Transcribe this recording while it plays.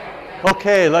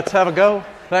Okay, let's have a go.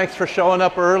 Thanks for showing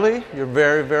up early. You're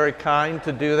very, very kind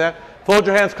to do that. Fold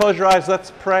your hands, close your eyes,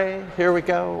 let's pray. Here we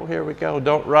go, here we go.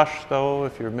 Don't rush, though.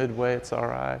 If you're midway, it's all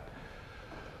right.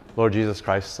 Lord Jesus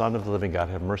Christ, Son of the living God,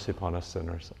 have mercy upon us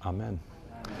sinners. Amen.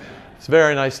 It's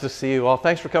very nice to see you all.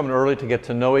 Thanks for coming early to get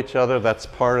to know each other. That's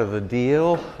part of the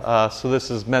deal. So this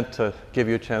is meant to give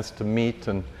you a chance to meet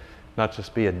and not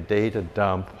just be a data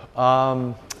dump.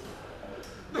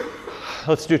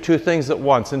 Let's do two things at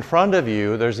once. In front of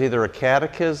you, there's either a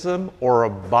catechism or a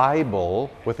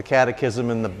Bible with a catechism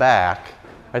in the back.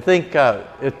 I think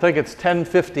it's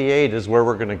 1058 is where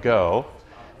we're going to go.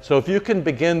 So if you can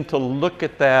begin to look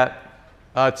at that,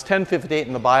 it's 1058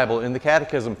 in the Bible. In the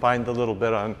catechism, find the little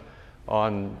bit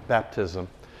on baptism.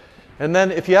 And then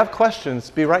if you have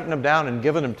questions, be writing them down and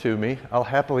giving them to me. I'll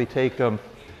happily take them,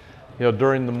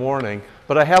 during the morning.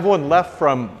 But I have one left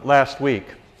from last week.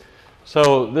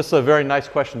 So this is a very nice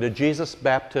question. Did Jesus'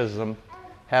 baptism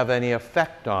have any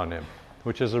effect on him?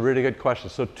 Which is a really good question.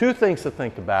 So two things to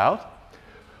think about.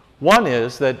 One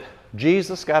is that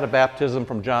Jesus got a baptism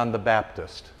from John the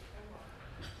Baptist.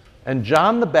 And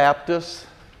John the Baptist's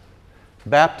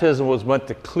baptism was meant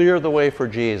to clear the way for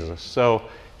Jesus. So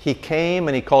he came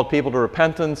and he called people to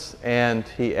repentance and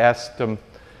he asked them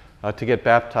to get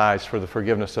baptized for the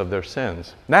forgiveness of their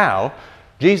sins. Now,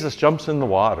 Jesus jumps in the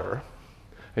water.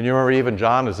 And you remember even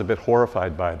John is a bit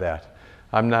horrified by that.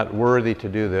 I'm not worthy to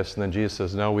do this. And then Jesus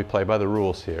says, no, we play by the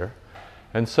rules here.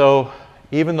 And so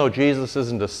even though Jesus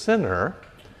isn't a sinner,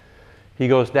 he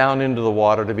goes down into the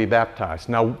water to be baptized.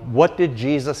 Now, what did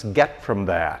Jesus get from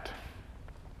that?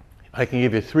 I can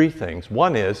give you three things.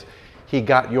 One is he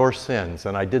got your sins.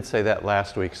 And I did say that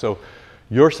last week. So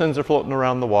your sins are floating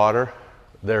around the water.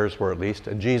 Theirs were at least.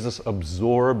 And Jesus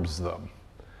absorbs them.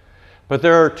 But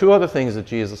there are two other things that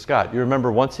Jesus got. You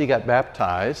remember once he got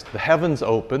baptized, the heavens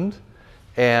opened,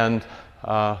 and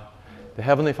the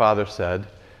Heavenly Father said,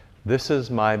 "This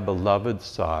is my beloved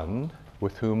Son,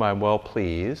 with whom I'm well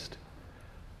pleased."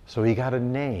 So he got a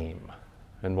name.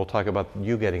 And we'll talk about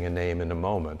you getting a name in a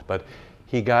moment. But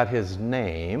he got his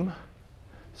name,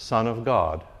 Son of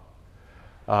God.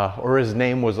 Or his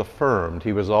name was affirmed.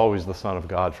 He was always the Son of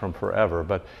God from forever.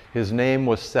 But his name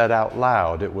was said out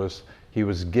loud. He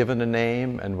was given a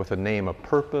name, and with a name a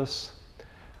purpose.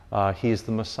 He's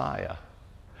the Messiah.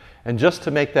 And just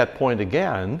to make that point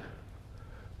again,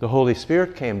 the Holy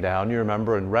Spirit came down, you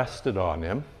remember, and rested on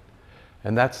him.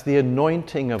 And that's the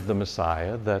anointing of the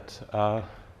Messiah that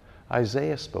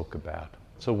Isaiah spoke about.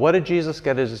 So what did Jesus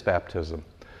get at his baptism?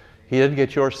 He didn't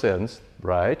get your sins,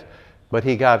 right? But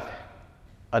he got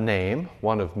a name,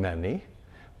 one of many.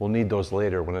 We'll need those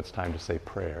later when it's time to say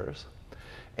prayers.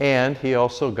 And he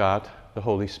also got the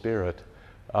Holy Spirit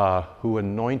who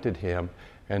anointed him,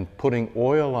 and putting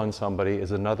oil on somebody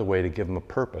is another way to give them a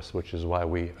purpose, which is why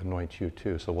we anoint you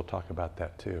too. So we'll talk about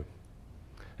that too.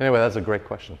 Anyway, that's a great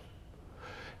question.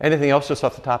 Anything else just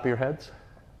off the top of your heads?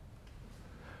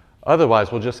 Otherwise,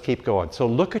 we'll just keep going. So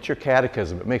look at your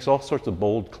catechism. It makes all sorts of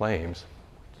bold claims.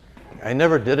 I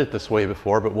never did it this way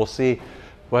before, but we'll see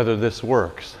whether this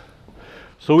works.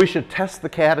 So we should test the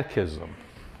catechism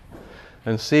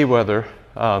and see whether...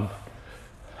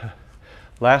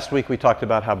 last week we talked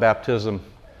about how baptism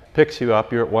picks you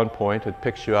up. You're at one point, it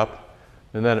picks you up,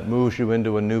 and then it moves you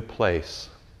into a new place.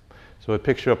 So it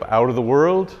picks you up out of the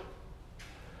world.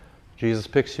 Jesus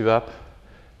picks you up,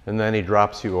 and then he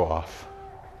drops you off.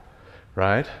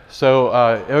 Right? So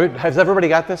has everybody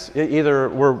got this?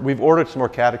 We've ordered some more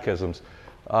catechisms,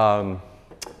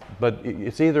 but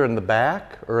it's either in the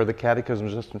back or the catechism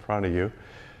is just in front of you.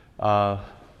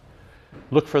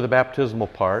 Look for the baptismal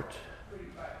part.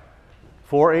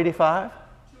 485?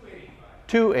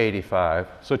 285.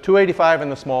 So 285 in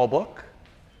the small book.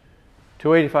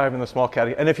 285 in the small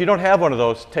catechism. And if you don't have one of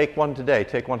those, take one today.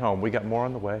 Take one home. We got more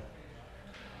on the way.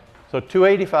 So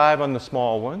 285 on the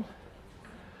small one.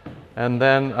 And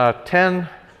then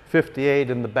 1058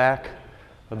 in the back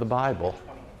of the Bible.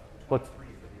 What?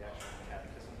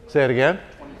 Say it again?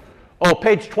 Oh,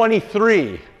 page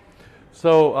 23.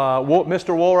 So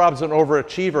Mr. Wohlrab's an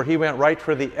overachiever. He went right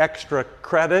for the extra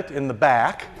credit in the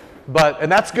back.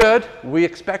 And that's good. We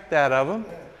expect that of him.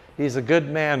 He's a good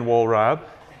man, Wohlrab.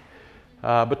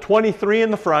 But 23 in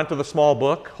the front of the small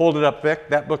book. Hold it up, Vic.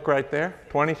 That book right there.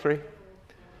 23.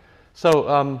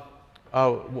 So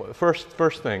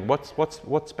first thing,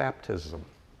 what's baptism?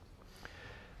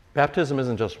 Baptism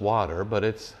isn't just water, but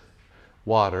it's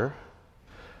water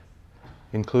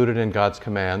included in God's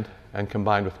command and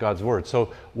combined with God's word.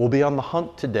 So we'll be on the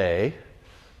hunt today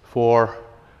for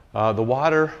the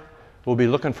water. We'll be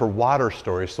looking for water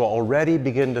stories. So already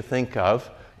begin to think of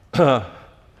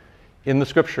In the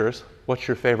scriptures, what's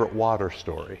your favorite water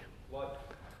story? Flood.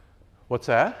 What's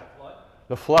that? Flood.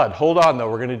 The flood. Hold on, though.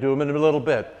 We're going to do them in a little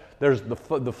bit. There's the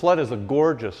flood is a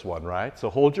gorgeous one, right? So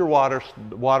hold your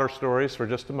water stories for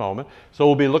just a moment. So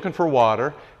we'll be looking for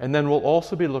water, and then we'll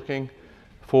also be looking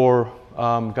for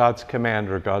God's command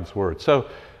or God's word. So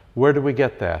where do we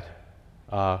get that?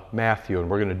 Matthew, and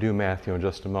we're going to do Matthew in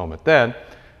just a moment. Then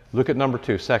look at number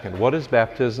 2. Second, what does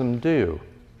baptism do?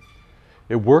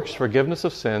 It works forgiveness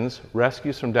of sins,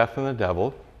 rescues from death and the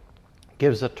devil,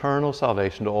 gives eternal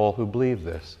salvation to all who believe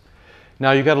this.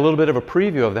 Now, you got a little bit of a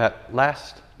preview of that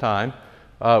last time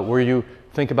where you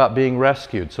think about being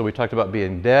rescued. So we talked about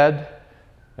being dead,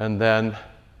 and then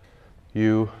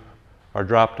you are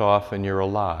dropped off and you're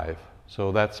alive.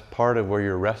 So that's part of where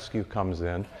your rescue comes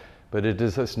in. But it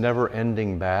is this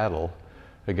never-ending battle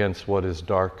against what is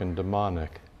dark and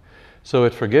demonic. So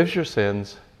it forgives your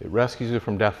sins, it rescues you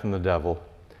from death and the devil,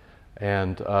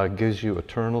 and gives you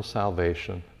eternal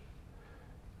salvation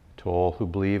to all who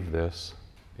believe this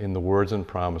in the words and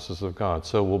promises of God.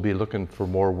 So we'll be looking for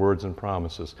more words and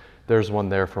promises. There's one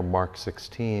there from Mark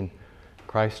 16.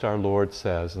 Christ our Lord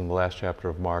says in the last chapter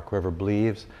of Mark, whoever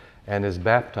believes and is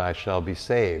baptized shall be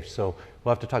saved. So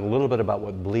we'll have to talk a little bit about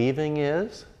what believing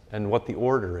is and what the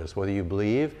order is, whether you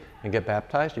believe and get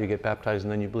baptized, or you get baptized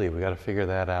and then you believe. We've got to figure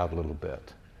that out a little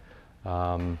bit.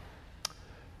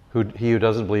 He who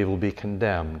doesn't believe will be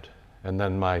condemned. And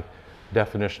then my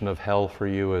definition of hell for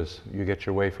you is you get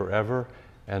your way forever,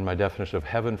 and my definition of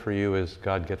heaven for you is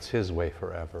God gets his way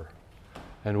forever.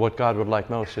 And what God would like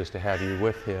most is to have you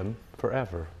with him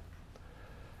forever.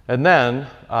 And then,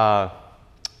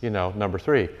 number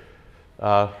 3,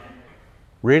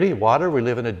 really, water? We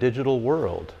live in a digital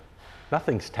world.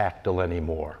 Nothing's tactile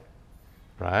anymore,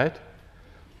 right?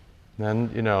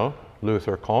 Then,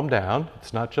 Luther, calm down.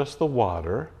 It's not just the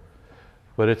water,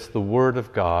 but it's the Word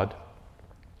of God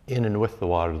in and with the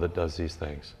water that does these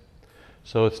things.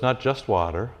 So it's not just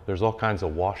water. There's all kinds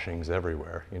of washings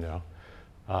everywhere,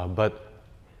 but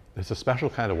it's a special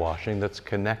kind of washing that's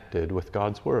connected with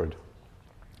God's Word.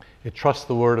 It trusts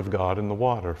the Word of God in the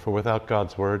water, for without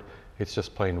God's Word, it's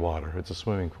just plain water. It's a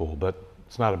swimming pool, but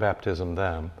it's not a baptism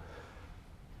then.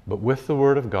 But with the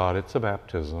Word of God, it's a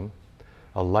baptism,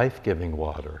 a life-giving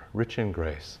water, rich in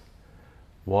grace,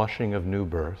 washing of new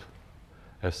birth,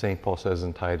 as St. Paul says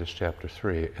in Titus chapter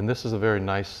 3. And this is a very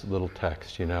nice little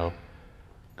text,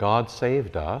 God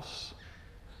saved us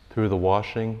through the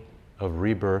washing of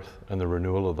rebirth and the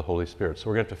renewal of the Holy Spirit. So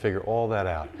we're going to have to figure all that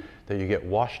out, that you get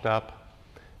washed up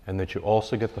and that you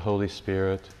also get the Holy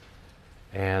Spirit.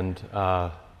 And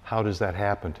how does that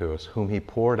happen to us? Whom he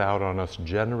poured out on us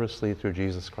generously through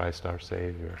Jesus Christ our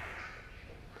Savior.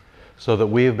 So that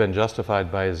we have been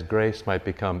justified by his grace, might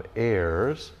become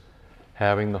heirs,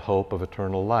 having the hope of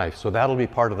eternal life. So that'll be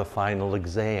part of the final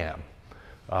exam.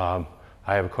 I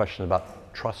have a question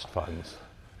about trust funds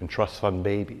and trust fund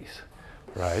babies,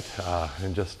 right?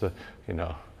 And just, we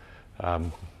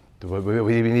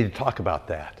need to talk about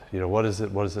that. What does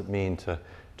it mean to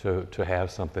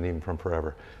have something even from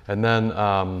forever? And then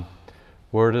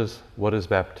what does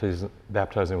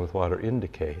baptizing with water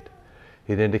indicate?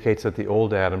 It indicates that the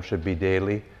old Adam should be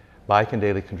daily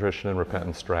contrition and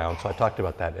repentance drowned. So I talked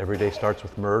about that. Every day starts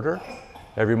with murder.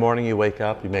 Every morning you wake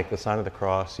up, you make the sign of the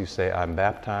cross, you say, I'm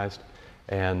baptized,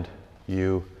 and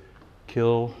you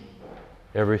kill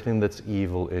everything that's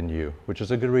evil in you, which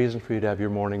is a good reason for you to have your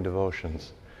morning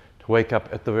devotions. To wake up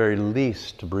at the very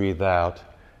least to breathe out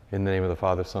in the name of the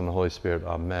Father, Son, and Holy Spirit,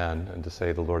 Amen, and to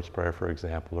say the Lord's Prayer, for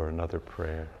example, or another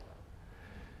prayer.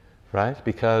 Right?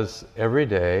 Because every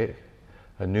day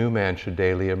a new man should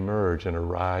daily emerge and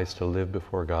arise to live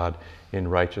before God in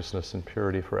righteousness and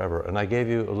purity forever. And I gave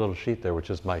you a little sheet there, which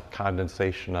is my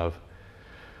condensation of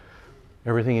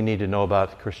everything you need to know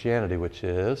about Christianity, which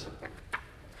is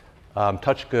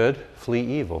touch good, flee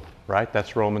evil, right?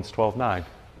 That's Romans 12:9.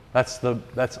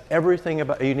 That's everything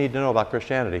you need to know about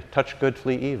Christianity. Touch good,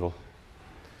 flee evil.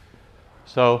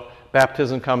 So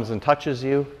baptism comes and touches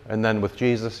you, and then with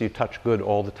Jesus you touch good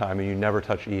all the time and you never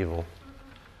touch evil.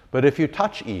 But if you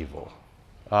touch evil,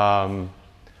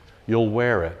 you'll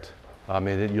wear it.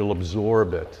 You'll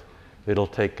absorb it. It'll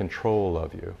take control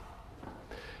of you.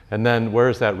 And then where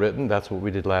is that written? That's what we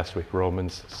did last week,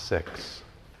 Romans 6.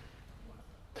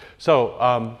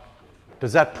 So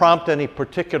does that prompt any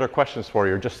particular questions for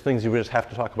you, or just things you just have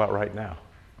to talk about right now?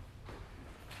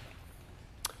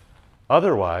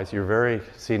 Otherwise,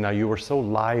 now you were so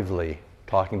lively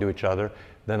talking to each other,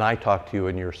 then I talk to you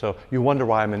and you wonder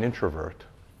why I'm an introvert.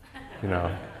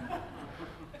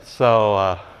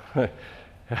 So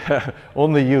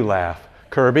only you laugh.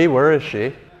 Kirby, where is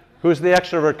she? Who's the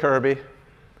extrovert, Kirby?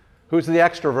 Who's the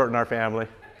extrovert in our family?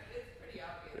 It's pretty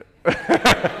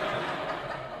obvious.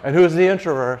 And who's the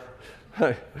introvert?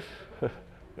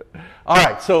 All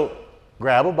right, so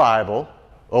grab a Bible,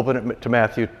 open it to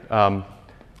Matthew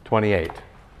 28.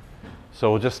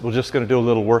 So we're just going to do a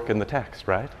little work in the text,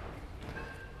 right?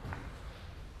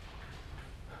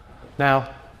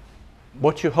 Now,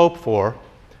 what you hope for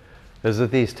is that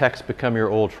these texts become your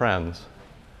old friends.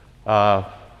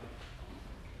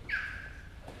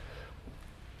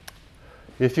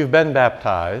 If you've been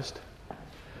baptized,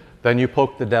 then you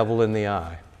poke the devil in the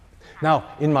eye. Now,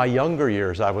 in my younger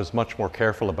years, I was much more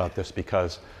careful about this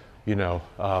because, if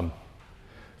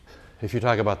you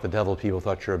talk about the devil, people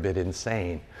thought you're a bit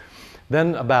insane.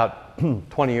 Then about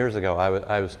 20 years ago,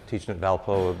 I was teaching at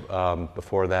Valpo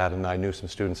before that, and I knew some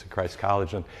students at Christ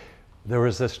College, and there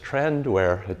was this trend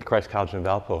where, at Christ College in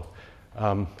Valpo,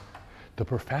 the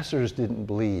professors didn't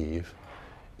believe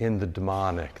in the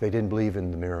demonic. They didn't believe in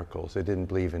the miracles. They didn't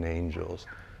believe in angels.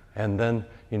 And then,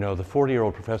 the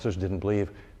 40-year-old professors didn't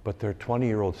believe, but their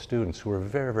 20-year-old students, who were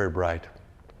very, very bright,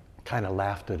 kind of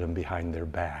laughed at them behind their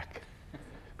back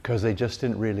because they just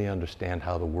didn't really understand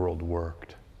how the world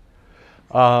worked.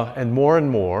 And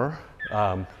more,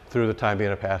 through the time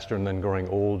being a pastor and then growing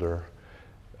older,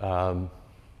 I've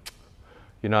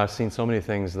seen so many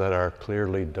things that are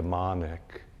clearly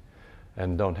demonic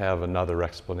and don't have another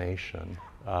explanation,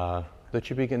 that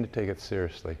you begin to take it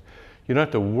seriously. You don't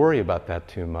have to worry about that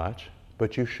too much,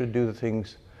 but you should do the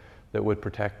things that would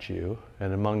protect you,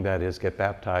 and among that is get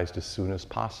baptized as soon as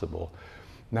possible.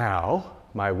 Now,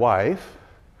 my wife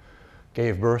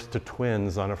gave birth to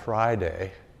twins on a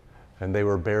Friday, and they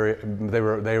were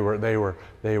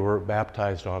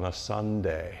baptized on a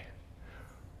Sunday.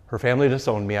 Her family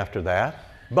disowned me after that,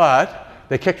 but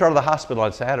they kicked her out of the hospital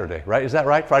on Saturday, right? Is that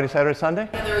right? Friday, Saturday, Sunday?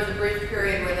 And there was a brief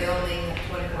period where they only had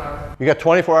 24 hours. You got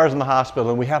 24 hours in the hospital,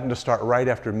 and we happened to start right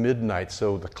after midnight,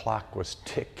 so the clock was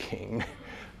ticking.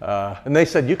 And they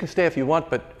said, you can stay if you want,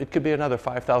 but it could be another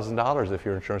 $5,000 if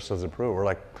your insurance doesn't approve. We're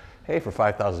like, hey, for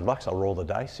 $5,000, I'll roll the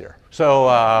dice here. So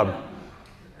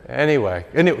anyway,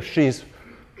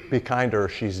 be kind to her,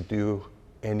 she's due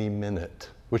any minute,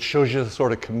 which shows you the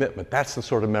sort of commitment. That's the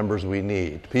sort of members we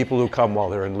need. People who come while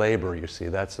they're in labor, you see.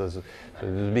 That says,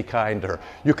 be kind to her.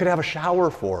 You could have a shower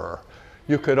for her.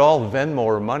 You could all Venmo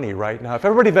her money right now. If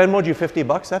everybody Venmoed you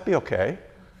 $50, that'd be okay.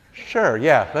 Sure,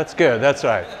 yeah, that's good, that's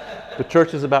right. The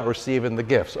church is about receiving the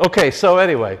gifts. Okay, so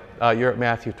anyway, you're at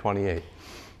Matthew 28.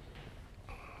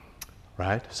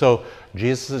 Right? So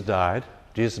Jesus has died,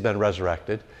 Jesus has been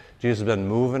resurrected, Jesus has been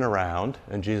moving around,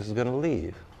 and Jesus is going to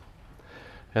leave.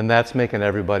 And that's making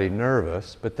everybody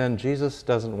nervous, but then Jesus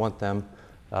doesn't want them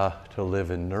to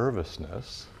live in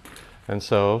nervousness. And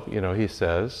so, he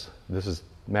says, this is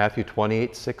Matthew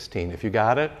 28:16. If you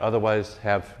got it, otherwise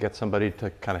get somebody to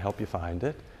kind of help you find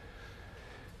it.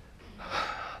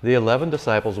 The 11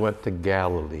 disciples went to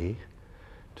Galilee,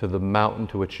 to the mountain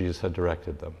to which Jesus had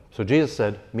directed them. So Jesus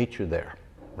said, meet you there,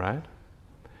 right?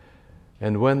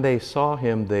 And when they saw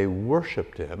him, they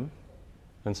worshiped him,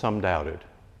 and some doubted,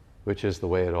 which is the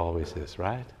way it always is,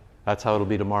 right? That's how it'll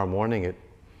be tomorrow morning.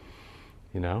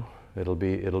 It'll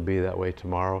be that way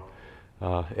tomorrow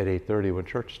at 8:30 when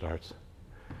church starts.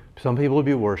 Some people will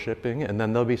be worshiping, and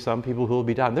then there'll be some people who will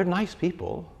be doubting. They're nice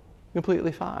people,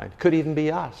 completely fine. Could even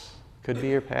be us. Could be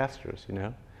your pastors,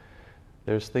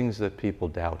 There's things that people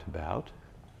doubt about.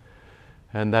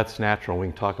 And that's natural. We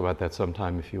can talk about that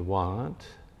sometime if you want.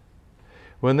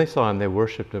 When they saw him, they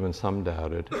worshiped him, and some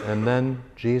doubted. And then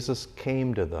Jesus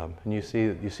came to them. And you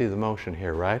see the motion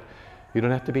here, right? You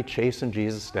don't have to be chasing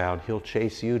Jesus down. He'll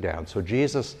chase you down. So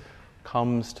Jesus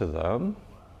comes to them,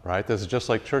 right? This is just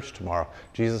like church tomorrow.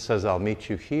 Jesus says, I'll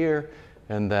meet you here,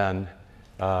 and then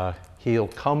he'll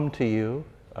come to you.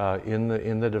 In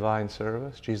the divine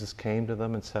service, Jesus came to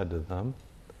them and said to them,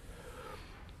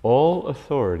 all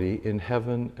authority in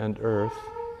heaven and earth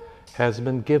has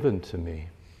been given to me.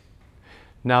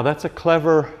 Now that's a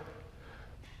clever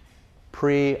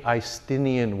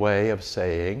pre-Eustinian way of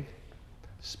saying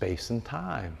space and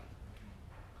time.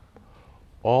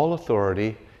 All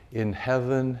authority in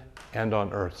heaven and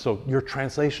on earth. So your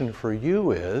translation for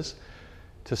you is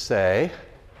to say,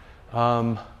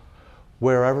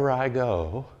 wherever I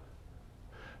go,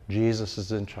 Jesus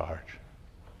is in charge.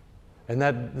 And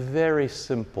that very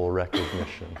simple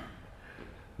recognition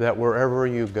that wherever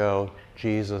you go,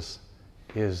 Jesus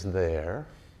is there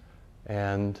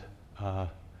and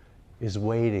is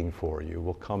waiting for you,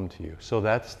 will come to you. So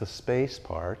that's the space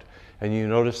part. And you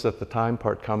notice that the time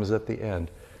part comes at the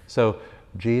end. So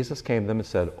Jesus came to them and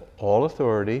said, all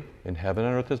authority in heaven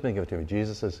and earth has been given to me.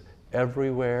 Jesus is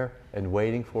everywhere and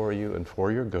waiting for you and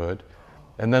for your good.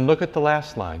 And then look at the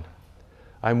last line.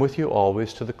 I'm with you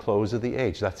always to the close of the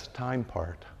age. That's the time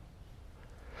part.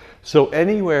 So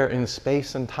anywhere in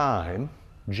space and time,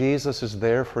 Jesus is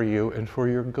there for you and for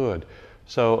your good.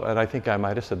 So, and I think I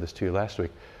might have said this to you last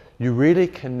week, you really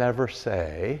can never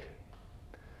say,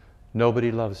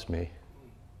 nobody loves me.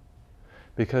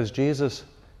 Because Jesus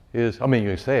is, I mean,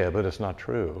 you say it, but it's not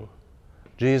true.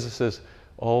 Jesus is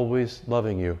always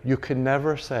loving you. You can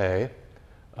never say,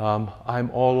 I'm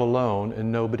all alone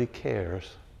and nobody cares.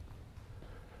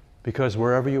 Because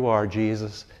wherever you are,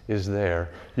 Jesus is there.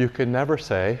 You can never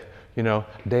say,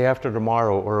 day after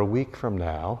tomorrow or a week from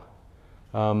now,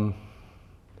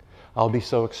 I'll be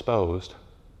so exposed,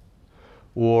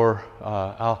 or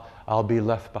I'll be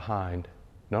left behind.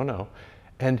 No.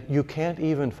 And you can't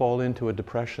even fall into a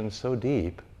depression so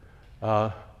deep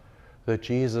that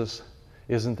Jesus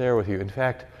isn't there with you. In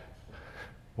fact,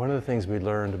 one of the things we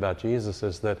learned about Jesus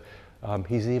is that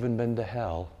he's even been to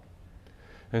hell.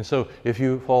 And so if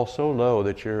you fall so low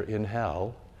that you're in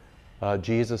hell,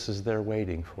 Jesus is there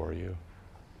waiting for you.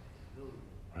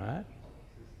 Right?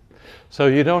 So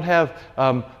you don't have,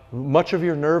 much of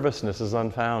your nervousness is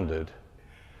unfounded,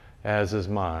 as is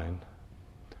mine.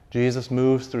 Jesus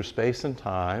moves through space and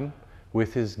time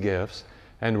with his gifts,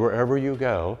 and wherever you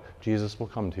go, Jesus will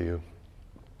come to you.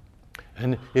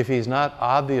 And if he's not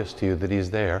obvious to you that he's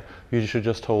there, you should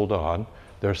just hold on.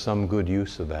 There's some good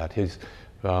use of that. He's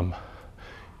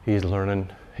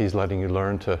letting you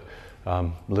learn to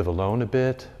live alone a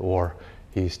bit, or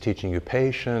he's teaching you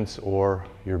patience, or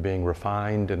you're being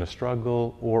refined in a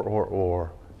struggle,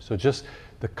 or. So just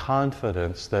the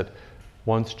confidence that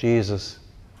once Jesus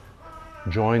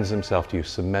joins himself to you,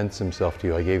 cements himself to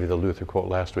you. I gave you the Luther quote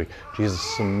last week. Jesus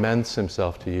cements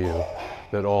himself to you,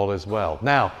 that all is well.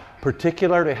 Now,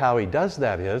 particularly how he does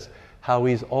that is how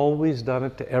he's always done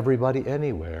it to everybody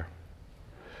anywhere.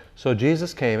 So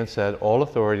Jesus came and said, all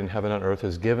authority in heaven and earth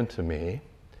is given to me.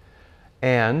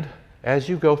 And as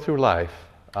you go through life,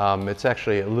 it's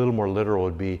actually a little more literal,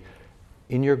 would be,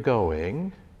 in your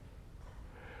going,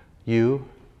 you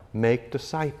make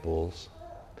disciples.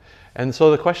 And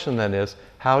so the question then is,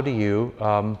 how do you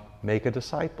make a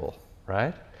disciple,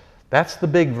 right? That's the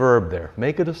big verb there,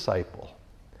 make a disciple.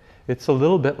 It's a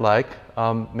little bit like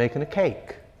making a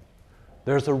cake.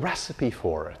 There's a recipe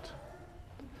for it.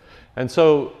 And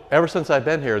so ever since I've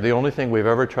been here, the only thing we've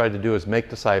ever tried to do is make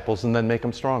disciples and then make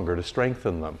them stronger, to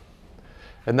strengthen them.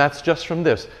 And that's just from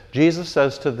this. Jesus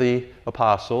says to the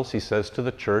apostles, he says to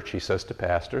the church, he says to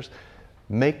pastors,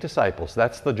 make disciples.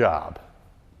 That's the job.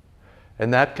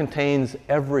 And that contains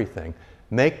everything.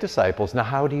 Make disciples. Now,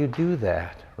 how do you do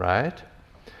that, right?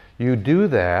 You do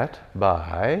that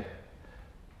by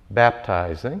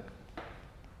baptizing.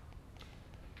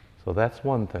 So that's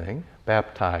one thing,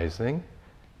 baptizing,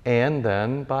 and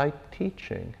then by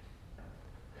teaching.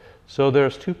 So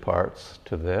there's two parts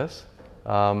to this,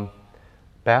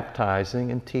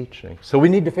 baptizing and teaching. So we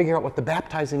need to figure out what the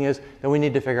baptizing is, and we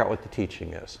need to figure out what the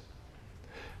teaching is.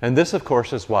 And this, of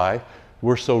course, is why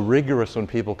we're so rigorous when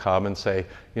people come and say,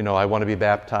 I want to be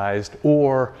baptized,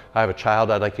 or I have a child,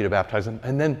 I'd like you to baptize them.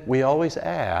 And then we always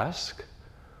ask,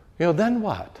 then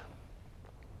what?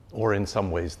 Or in some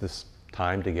ways, this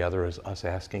time together is us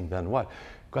asking, then what?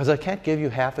 Because I can't give you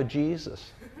half of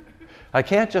Jesus. I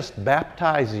can't just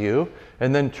baptize you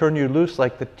and then turn you loose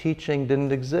like the teaching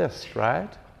didn't exist, right?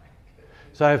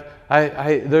 So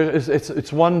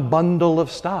it's one bundle of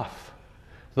stuff.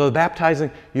 So the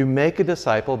baptizing, you make a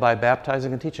disciple by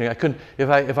baptizing and teaching. I couldn't,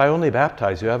 if I only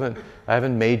baptize you, I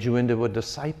haven't made you into a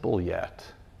disciple yet,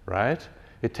 right?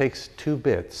 It takes two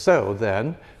bits. So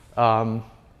then,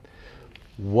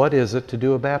 what is it to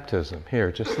do a baptism?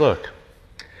 Here, just look.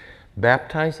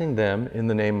 Baptizing them in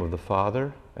the name of the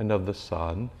Father and of the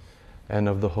Son and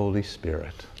of the Holy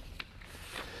Spirit.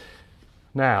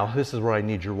 Now, this is where I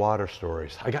need your water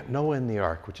stories. I got Noah in the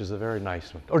ark, which is a very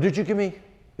nice one. Or did you give me?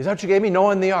 Is that what you gave me?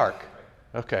 Noah in the ark.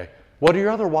 Okay. What are your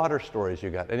other water stories you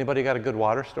got? Anybody got a good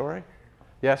water story?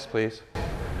 Yes, please.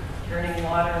 Turning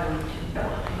water into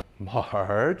wine.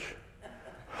 Marge.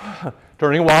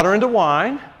 Turning water into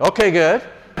wine. Okay, good.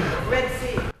 Red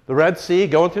Sea. The Red Sea,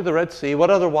 going through the Red Sea. What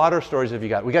other water stories have you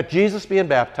got? We got Jesus being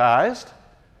baptized.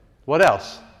 What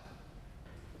else?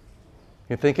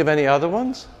 Can you think of any other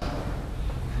ones?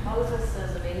 Moses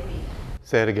as a baby.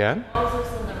 Say it again. Moses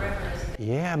in the rivers.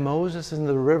 Yeah, Moses in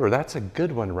the river. That's a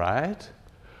good one, right?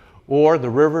 Or the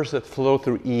rivers that flow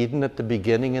through Eden at the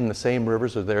beginning and the same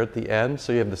rivers are there at the end.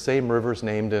 So you have the same rivers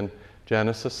named in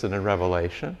Genesis and in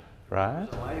Revelation, right?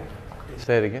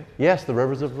 Say it again. Yes, the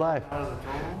rivers of life.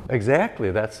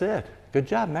 Exactly, that's it. Good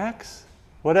job, Max.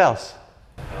 What else?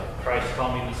 Christ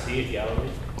calming the sea at Galilee.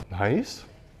 Nice.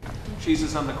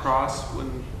 Jesus on the cross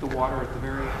when the water at the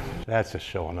very end. That's just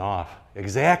showing off.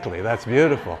 Exactly. That's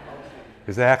beautiful.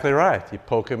 Exactly right. You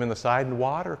poke him in the side and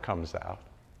water comes out.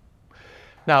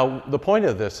 Now, the point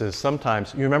of this is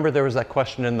sometimes, you remember there was that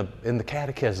question in the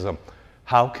catechism,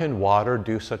 how can water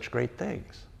do such great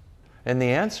things? And the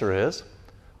answer is,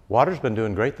 water's been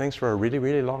doing great things for a really,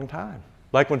 really long time.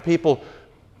 Like when people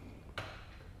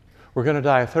were going to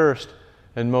die of thirst,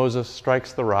 and Moses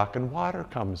strikes the rock and water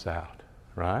comes out,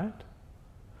 right?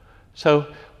 So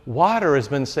water has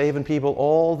been saving people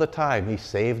all the time. He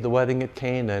saved the wedding at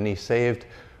Cana, and he saved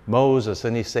Moses,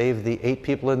 and he saved the 8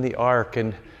 people in the ark,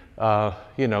 and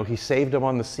he saved them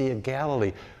on the Sea of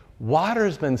Galilee. Water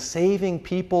has been saving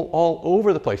people all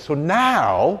over the place. So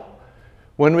now,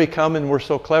 when we come and we're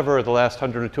so clever the last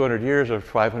 100 or 200 years or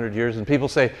 500 years, and people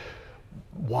say,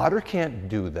 water can't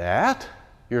do that,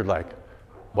 you're like,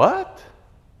 what?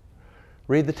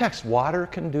 Read the text. Water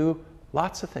can do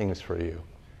lots of things for you.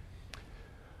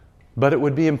 But it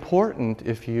would be important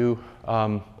if you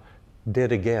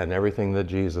did again everything that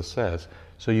Jesus says.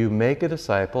 So you make a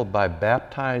disciple by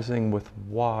baptizing with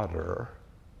water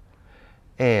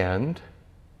and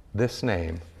this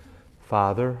name,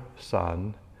 Father,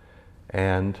 Son,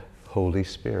 and Holy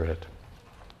Spirit.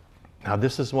 Now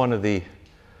this is one of the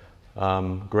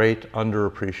great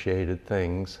underappreciated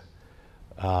things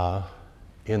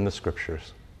in the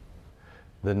Scriptures,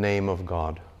 the name of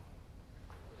God.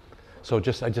 So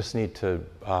I just need to,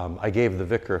 I gave the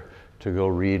vicar to go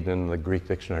read in the Greek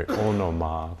dictionary,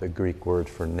 onoma, the Greek word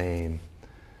for name.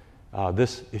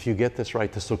 If you get this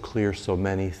right, this will clear so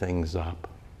many things up.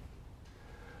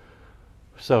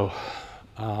 So,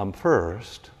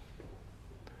 first,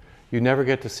 you never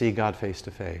get to see God face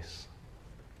to face,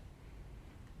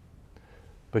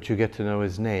 but you get to know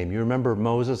his name. You remember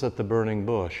Moses at the burning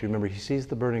bush. You remember he sees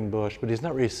the burning bush, but he's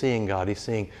not really seeing God. He's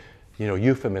seeing,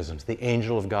 euphemisms, the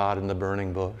angel of God in the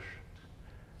burning bush.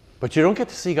 But you don't get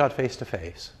to see God face to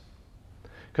face.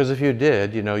 Because if you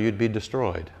did, you'd be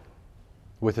destroyed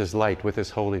with his light, with his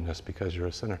holiness, because you're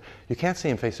a sinner. You can't see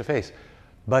him face to face.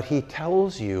 But he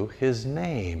tells you his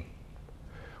name.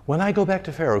 When I go back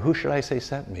to Pharaoh, who should I say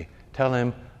sent me? Tell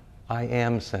him, I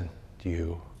am sent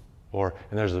you. And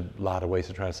there's a lot of ways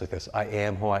to translate this. I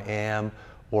am who I am,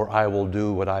 or I will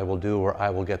do what I will do, or I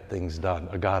will get things done.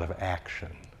 A God of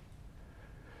action.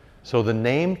 So the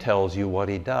name tells you what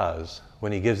he does.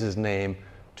 When he gives his name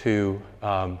to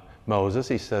Moses,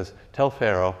 he says, tell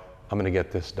Pharaoh, I'm going to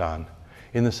get this done.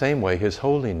 In the same way, his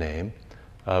holy name,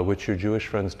 which your Jewish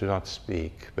friends do not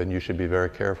speak, but you should be very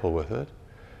careful with it,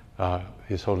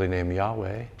 his holy name,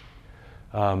 Yahweh,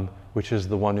 which is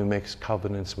the one who makes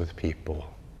covenants with people.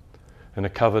 And a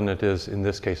covenant is, in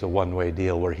this case, a one-way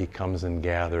deal where he comes and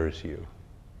gathers you,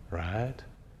 right?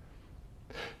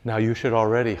 Now, you should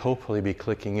already hopefully be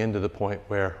clicking into the point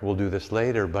where we'll do this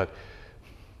later, but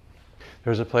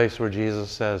there's a place where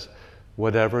Jesus says,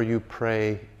 whatever you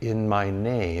pray in my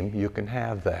name, you can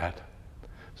have that.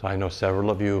 So I know several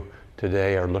of you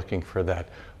today are looking for that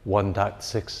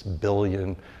 1.6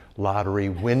 billion lottery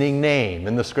winning name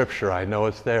in the Scripture. I know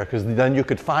it's there, because then you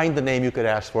could find the name, you could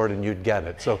ask for it, and you'd get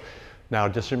it. So now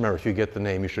just remember, if you get the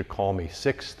name, you should call me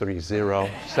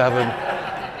 6307.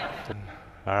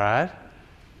 All right?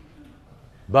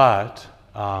 But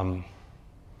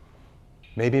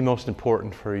maybe most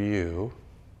important for you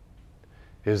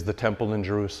is the temple in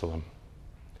Jerusalem.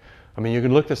 I mean, you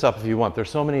can look this up if you want. There's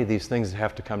so many of these things that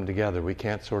have to come together. We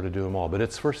can't sort of do them all. But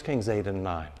it's 1 Kings 8 and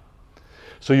 9.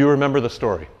 So you remember the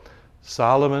story.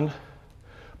 Solomon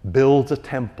builds a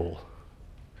temple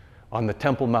on the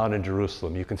Temple Mount in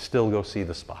Jerusalem. You can still go see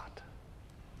the spot.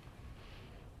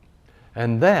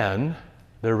 And then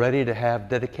they're ready to have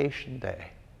dedication day.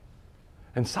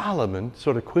 And Solomon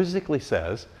sort of quizzically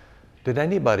says, did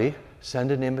anybody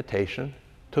send an invitation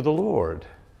to the Lord?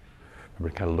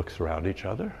 Everybody kind of looks around each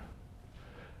other.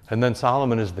 And then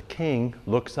Solomon, as the king,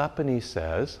 looks up and he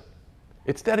says,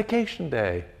 it's dedication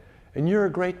day, and you're a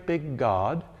great big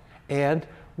God, and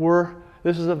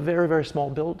this is a very, very small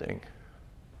building.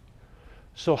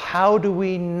 So how do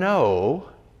we know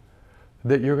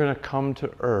that you're going to come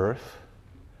to earth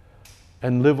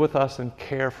and live with us and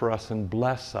care for us and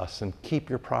bless us and keep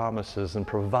your promises and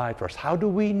provide for us? How do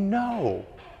we know?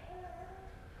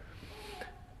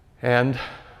 And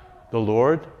the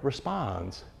Lord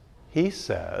responds. He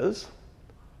says,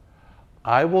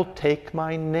 I will take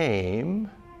my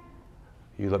name,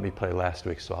 you let me play last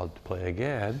week, so I'll play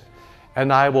again,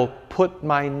 and I will put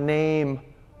my name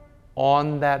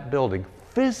on that building.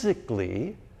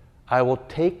 Physically, I will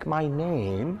take my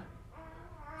name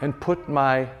and put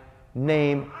my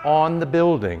name on the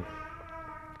building.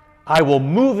 I will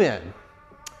move in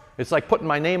It's like putting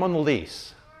my name on the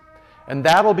lease. And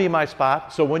that'll be my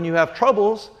spot. So when you have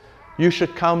troubles, you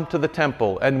should come to the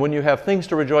temple. And when you have things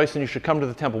to rejoice in, you should come to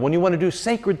the temple. When you want to do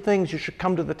sacred things, you should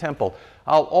come to the temple.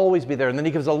 I'll always be there. And then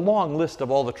he gives a long list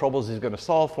of all the troubles he's going to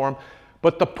solve for him.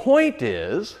 But the point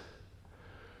is,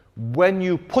 when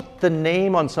you put the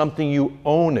name on something, you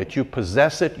own it, you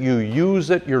possess it, you use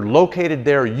it, you're located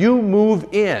there, you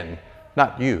move in.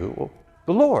 Not you,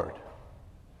 the Lord.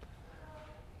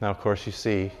 Now, of course, you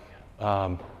see,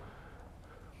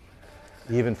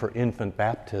 even for infant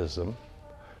baptism,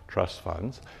 trust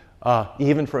funds,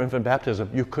 even for infant baptism,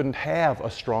 you couldn't have a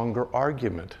stronger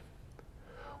argument.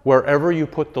 Wherever you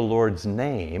put the Lord's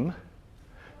name,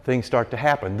 things start to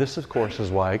happen. This, of course,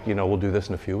 is why, we'll do this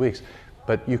in a few weeks,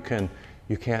 but you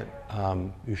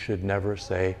should never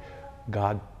say,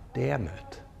 God damn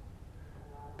it,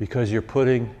 because you're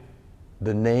putting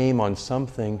the name on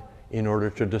something in order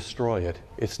to destroy it.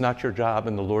 It's not your job,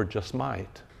 and the Lord just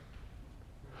might.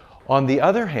 On the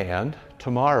other hand,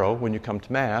 tomorrow, when you come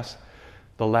to Mass,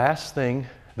 the last thing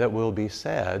that will be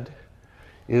said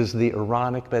is the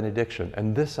Aaronic benediction.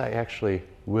 And this I actually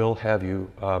will have you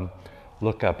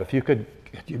look up. If you could,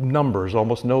 Numbers,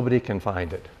 almost nobody can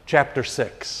find it. Chapter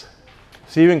 6.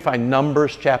 See if you can find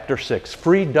Numbers chapter 6.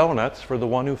 Free donuts for the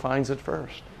one who finds it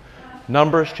first.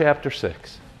 Numbers chapter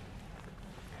 6.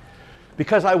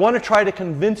 Because I want to try to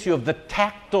convince you of the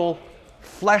tactile,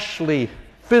 fleshly,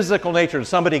 physical nature. Does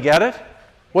somebody get it?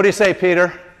 What do you say,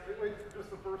 Peter? Wait, just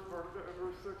the first part,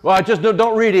 verse 6. Well, just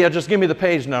don't read it. Just give me the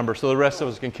page number so the rest of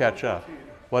us can catch up.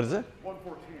 What is it?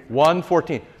 114.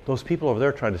 114. Those people over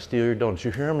there trying to steal your donuts.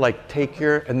 You hear them like take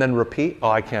your and then repeat? Oh,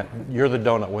 I can't. You're the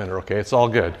donut winner, okay? It's all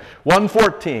good.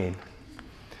 114.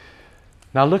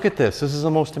 Now look at this. This is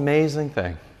the most amazing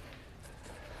thing.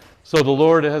 So the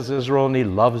Lord has Israel and he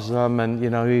loves them and,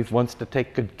 he wants to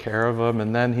take good care of them.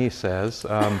 And then he says,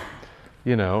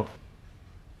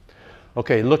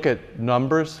 okay, look at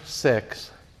Numbers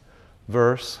 6,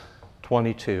 verse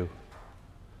 22.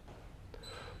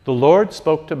 The Lord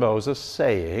spoke to Moses,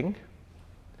 saying,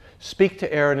 speak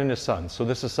to Aaron and his sons. So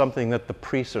this is something that the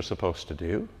priests are supposed to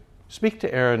do. Speak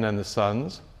to Aaron and his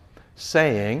sons,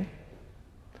 saying,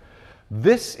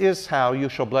 this is how you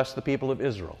shall bless the people of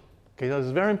Israel. Okay, this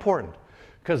is very important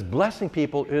because blessing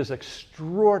people is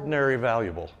extraordinarily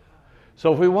valuable.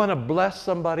 So if we want to bless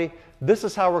somebody, this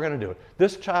is how we're going to do it.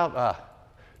 This child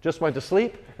just went to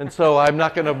sleep, and so I'm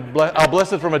not going to bless. I'll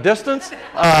bless it from a distance.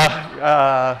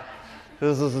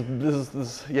 This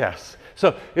is yes.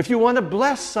 So if you want to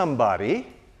bless somebody,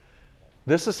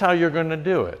 this is how you're going to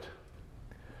do it.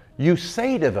 You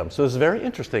say to them. So this is very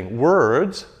interesting.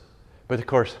 Words, but of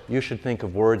course you should think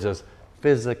of words as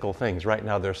physical things. Right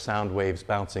now there's sound waves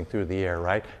bouncing through the air,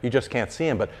 right? You just can't see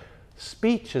them, but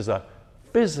speech is a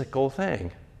physical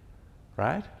thing,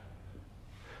 right?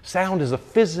 Sound is a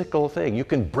physical thing. You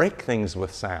can break things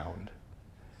with sound,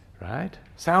 right?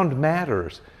 Sound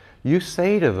matters. You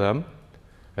say to them,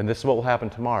 and this is what will happen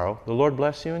tomorrow, the Lord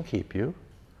bless you and keep you.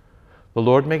 The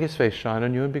Lord make his face shine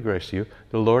on you and be gracious to you.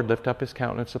 The Lord lift up his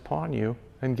countenance upon you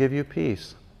and give you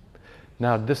peace.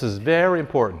 Now, this is very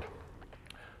important.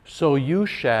 So you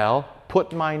shall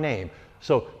put my name.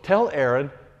 So tell Aaron,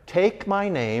 take my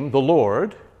name, the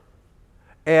Lord,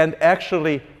 and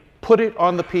actually put it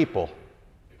on the people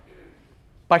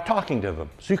by talking to them.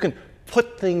 So you can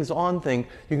put things on things.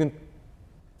 You can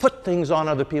put things on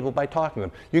other people by talking to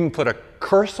them. You can put a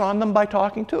curse on them by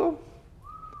talking to them.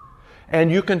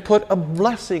 And you can put a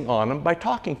blessing on them by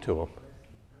talking to them.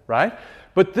 Right?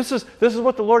 But this is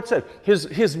what the Lord said.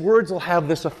 His words will have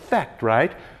this effect,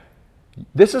 right?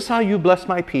 This is how you bless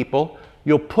my people.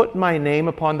 You'll put my name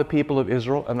upon the people of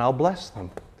Israel, and I'll bless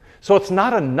them. So it's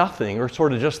not a nothing or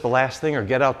sort of just the last thing or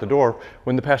get out the door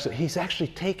when the pastor, he's actually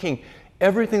taking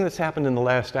everything that's happened in the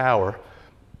last hour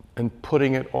and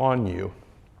putting it on you.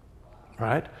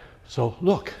 Right? So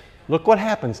look what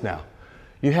happens now.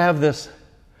 You have this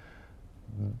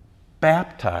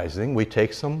baptizing. We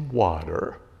take some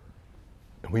water.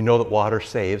 We know that water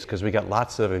saves because we got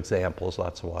lots of examples,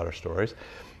 lots of water stories.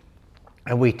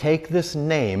 And we take this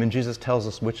name, and Jesus tells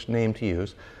us which name to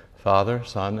use, Father,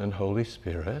 Son, and Holy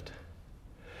Spirit,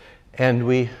 and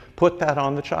we put that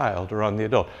on the child or on the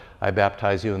adult. I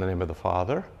baptize you in the name of the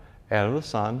Father, and of the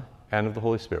Son, and of the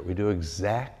Holy Spirit. We do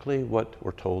exactly what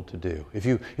we're told to do. If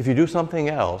you do something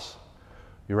else,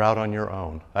 you're out on your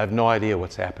own. I have no idea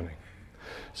what's happening.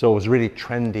 So it was really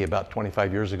trendy about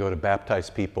 25 years ago to baptize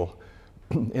people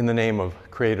in the name of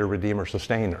Creator, Redeemer,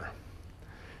 Sustainer.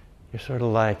 You're sort of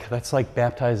like, that's like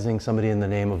baptizing somebody in the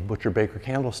name of Butcher, Baker,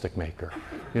 Candlestick Maker.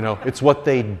 It's what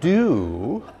they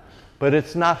do, but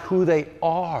it's not who they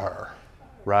are,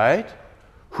 right?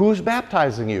 Who's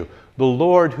baptizing you? The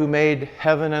Lord who made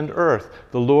heaven and earth,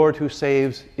 the Lord who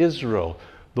saves Israel,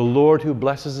 the Lord who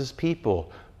blesses his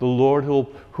people, the Lord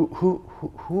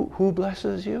who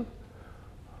blesses you?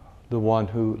 The one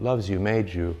who loves you, made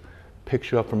you,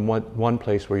 picks you up from one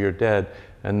place where you're dead,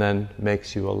 and then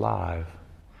makes you alive.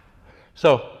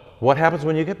 So, what happens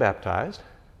when you get baptized?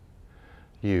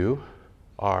 You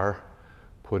are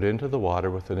put into the water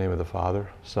with the name of the Father,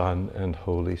 Son, and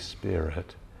Holy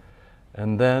Spirit.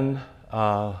 And then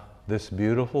this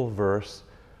beautiful verse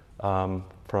from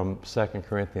 2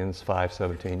 Corinthians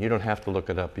 5:17. You don't have to look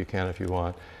it up, you can if you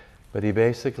want. But he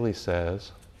basically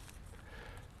says,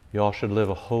 y'all should live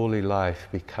a holy life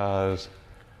because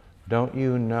don't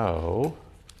you know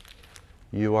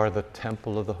you are the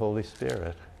temple of the Holy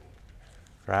Spirit?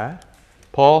 Right?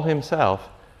 Paul himself,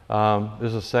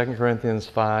 this is 2 Corinthians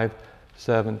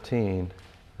 5:17,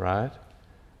 right?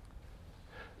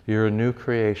 You're a new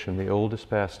creation. The old has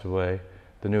passed away.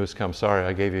 The new has come. Sorry,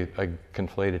 I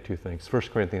conflated two things.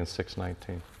 1 Corinthians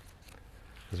 6:19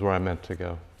 is where I meant to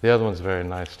go. The other one's very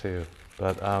nice too.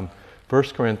 But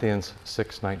 1 Corinthians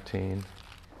 6:19.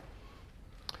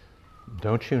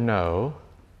 Don't you know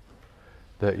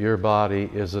that your body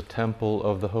is a temple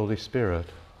of the Holy Spirit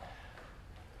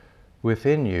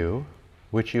within you,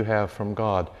 which you have from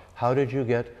God? How did you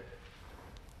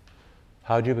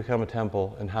become a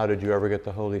temple, and how did you ever get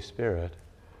the Holy Spirit?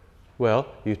 Well,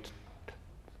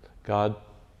 God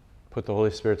put the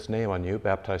Holy Spirit's name on you,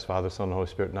 baptized Father, Son, and Holy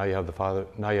Spirit. Now you have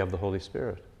the Holy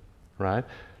Spirit, right?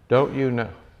 Don't you know?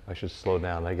 I should slow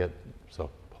down. So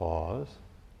pause.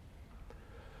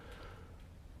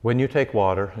 When you take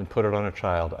water and put it on a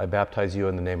child, I baptize you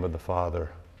in the name of the Father.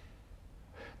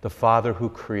 The Father who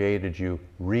created you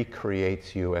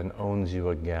recreates you and owns you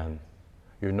again.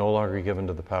 You're no longer given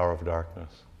to the power of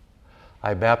darkness.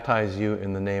 I baptize you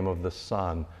in the name of the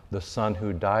Son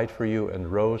who died for you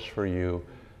and rose for you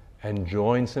and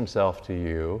joins himself to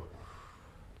you,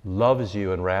 loves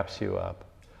you and wraps you up.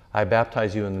 I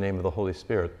baptize you in the name of the Holy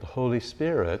Spirit. The Holy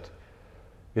Spirit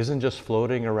isn't just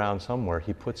floating around somewhere.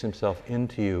 He puts himself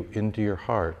into you, into your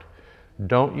heart.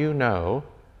 Don't you know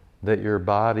that your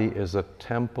body is a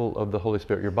temple of the Holy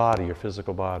Spirit? Your body, your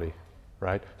physical body,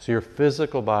 right? So your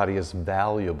physical body is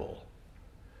valuable.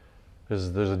 There's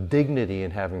a dignity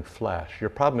in having flesh. Your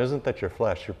problem isn't that you're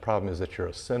flesh. Your problem is that you're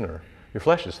a sinner. Your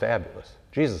flesh is fabulous.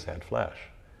 Jesus had flesh.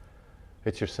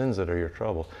 It's your sins that are your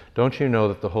trouble. Don't you know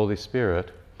that the Holy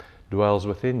Spirit dwells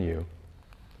within you?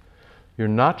 You're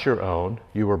not your own.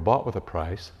 You were bought with a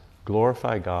price.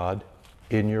 Glorify God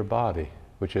in your body,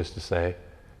 which is to say,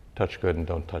 touch good and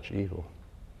don't touch evil.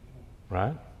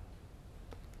 Right?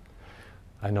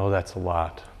 I know that's a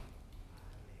lot.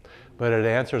 But it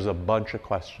answers a bunch of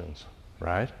questions,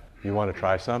 right? You want to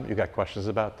try some? You got questions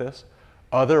about this?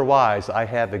 Otherwise, I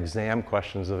have exam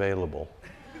questions available,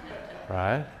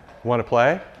 right? Want to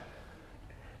play?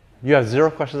 You have 0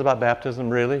 questions about baptism,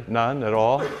 really? None at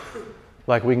all?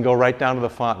 Like we can go right down to the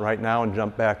font right now and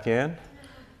jump back in?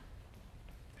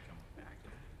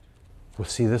 Well,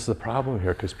 see, this is the problem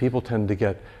here, because people tend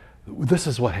to this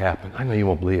is what happened. I know you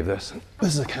won't believe this.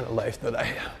 This is the kind of life that I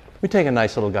have. We take a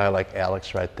nice little guy like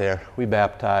Alex right there. We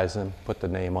baptize him, put the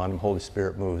name on him, Holy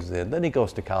Spirit moves in. Then he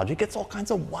goes to college. He gets all kinds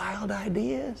of wild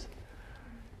ideas.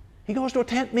 He goes to a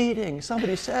tent meeting.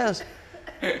 Somebody says,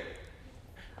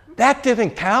 that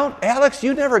didn't count. Alex,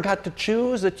 you never got to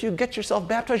choose that you get yourself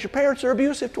baptized. Your parents are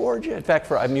abusive towards you. In fact,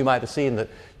 you might have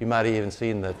even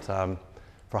seen that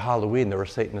for Halloween, there were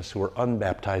Satanists who were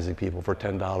unbaptizing people for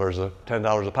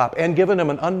 $10 a pop and giving them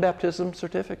an unbaptism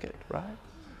certificate, right?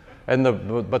 And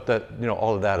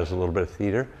all of that is a little bit of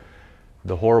theater.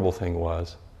 The horrible thing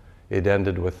was, it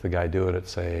ended with the guy doing it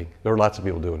saying, there were lots of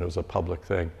people doing it, it was a public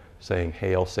thing, saying,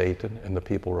 "Hail Satan," and the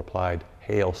people replied,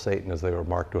 "Hail Satan," as they were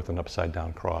marked with an upside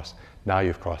down cross. Now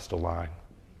you've crossed a line.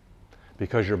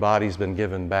 Because your body's been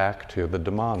given back to the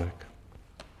demonic.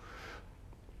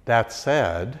 That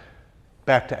said,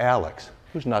 back to Alex,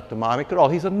 who's not demonic at all.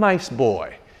 He's a nice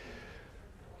boy.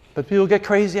 But people get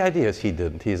crazy ideas. He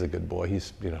didn't. He's a good boy.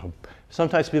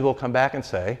 Sometimes people will come back and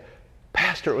say,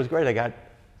 "Pastor, it was great. I got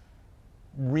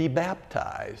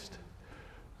rebaptized."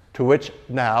 To which,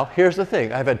 now, here's the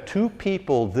thing. I've had 2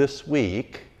 people this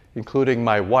week, including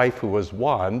my wife, who was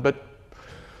one, but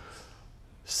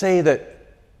say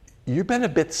that you've been a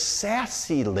bit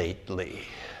sassy lately.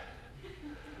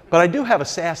 But I do have a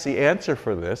sassy answer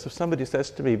for this. If somebody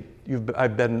says to me,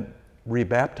 I've been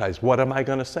rebaptized, what am I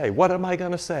going to say? What am I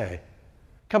going to say?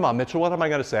 Come on, Mitchell, what am I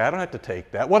going to say? I don't have to take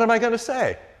that. What am I going to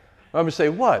say? I'm going to say,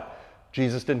 what?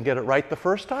 Jesus didn't get it right the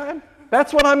first time?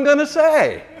 That's what I'm going to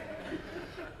say.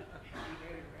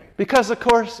 Because, of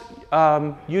course,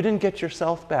 you didn't get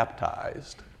yourself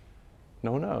baptized.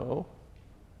 No.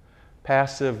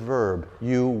 Passive verb.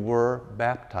 You were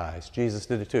baptized. Jesus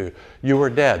did it too. You were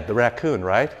dead. The raccoon,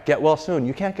 right? Get well soon.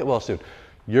 You can't get well soon.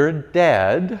 You're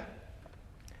dead,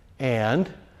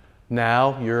 and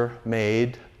now you're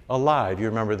made alive. You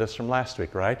remember this from last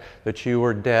week, right? That you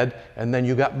were dead, and then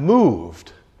you got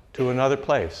moved to another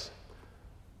place.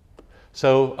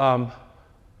 So,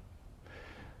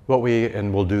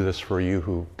 and we'll do this for you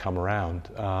who come around,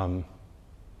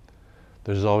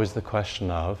 there's always the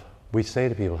question of, we say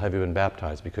to people, have you been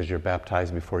baptized? Because you're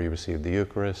baptized before you receive the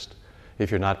Eucharist. If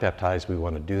you're not baptized, we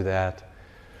want to do that.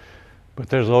 But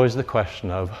there's always the question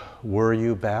of, were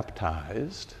you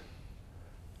baptized?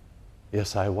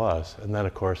 Yes, I was. And then,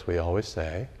 of course, we always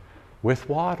say, with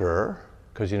water,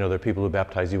 because, there are people who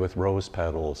baptize you with rose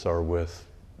petals or with,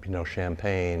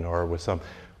 champagne or with some.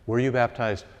 Were you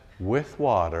baptized with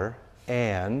water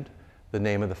and the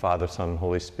name of the Father, Son, and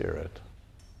Holy Spirit?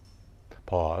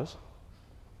 Pause.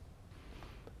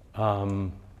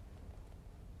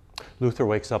 Luther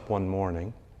wakes up one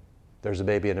morning. There's a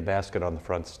baby in a basket on the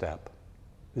front step.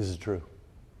 This is true.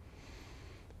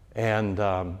 And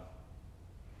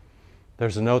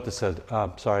there's a note that said,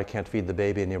 sorry, I can't feed the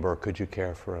baby anymore. Could you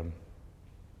care for him?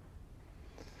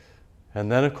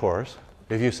 And then, of course,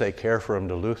 if you say care for him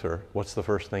to Luther, what's the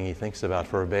first thing he thinks about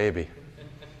for a baby?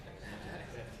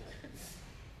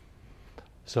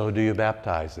 So do you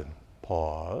baptize him?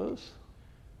 Pause.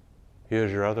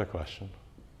 Here's your other question.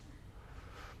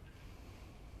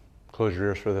 Close your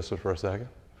ears for this one for a second.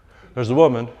 There's a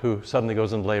woman who suddenly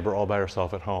goes into labor all by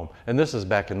herself at home. And this is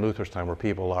back in Luther's time where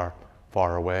people are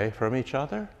far away from each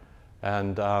other.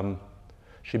 And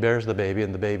she bears the baby,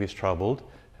 and the baby's troubled.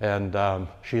 And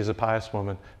she's a pious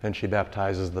woman, and she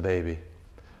baptizes the baby.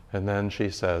 And then she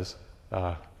says,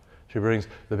 the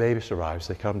baby survives.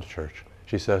 They come to church.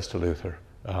 She says to Luther,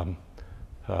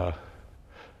 the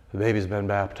baby's been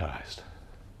baptized.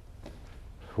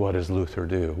 What does Luther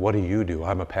do? What do you do?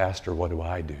 I'm a pastor. What do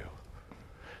I do?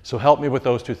 So help me with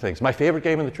those two things. My favorite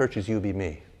game in the church is You Be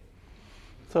Me.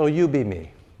 So you be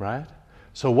me, right?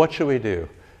 So what should we do?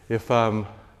 If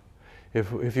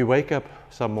you wake up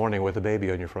some morning with a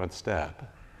baby on your front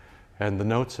step, and the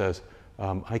note says,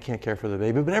 I can't care for the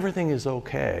baby, but everything is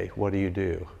okay, what do you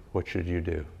do? What should you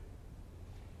do?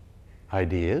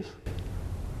 Ideas?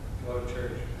 Go to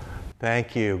church.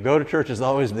 Thank you. Go to church is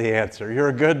always the answer. You're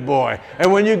a good boy.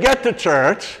 And when you get to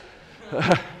church,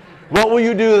 what will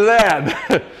you do then?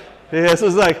 Yes,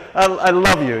 it's like, I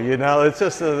love you, It's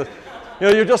just,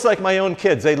 you're just like my own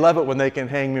kids. They love it when they can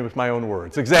hang me with my own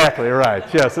words. Exactly, right.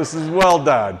 Yes, this is well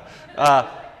done.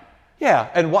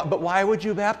 But why would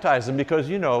you baptize them? Because,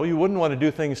 you wouldn't want to do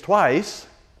things twice.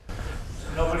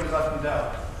 Nobody's left in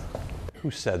doubt. Who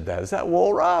said that? Is that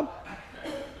Wool Rob?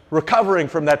 Recovering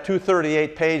from that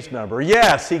 238 page number.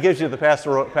 Yes, he gives you the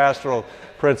pastoral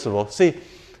principle. See,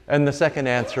 and the second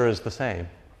answer is the same.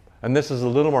 And this is a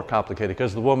little more complicated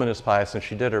because the woman is pious and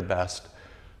she did her best.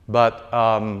 But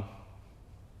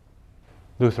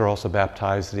Luther also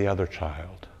baptized the other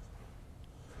child.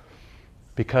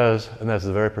 Because, and that's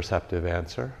a very perceptive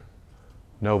answer,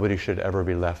 nobody should ever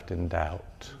be left in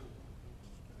doubt.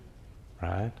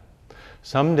 Right?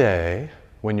 Someday,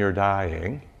 when you're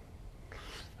dying,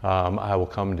 I will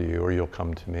come to you, or you'll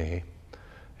come to me,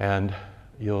 and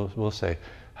we'll say,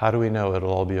 how do we know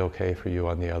it'll all be okay for you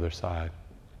on the other side?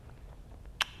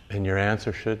 And your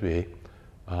answer should be,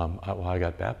 I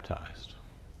got baptized,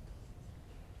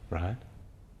 right?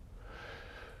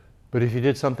 But if you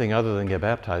did something other than get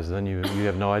baptized, then you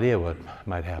have no idea what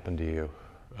might happen to you.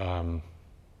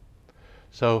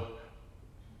 So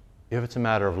if it's a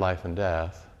matter of life and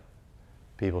death,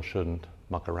 people shouldn't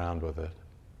muck around with it,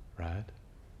 right?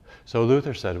 So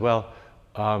Luther said, well,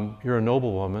 you're a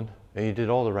noble woman, and you did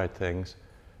all the right things,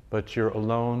 but you're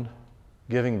alone,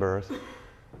 giving birth.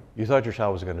 You thought your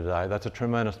child was going to die. That's a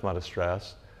tremendous amount of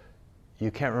stress.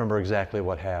 You can't remember exactly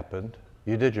what happened.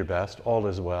 You did your best. All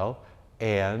is well.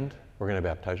 And we're going to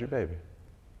baptize your baby.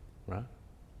 Right?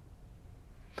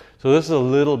 So this is a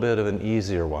little bit of an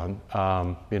easier one.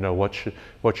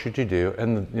 What should you do?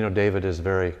 And, David is a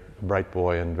very bright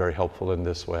boy and very helpful in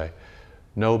this way.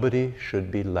 Nobody should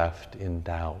be left in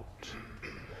doubt,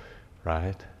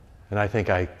 right? And I think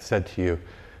I said to you,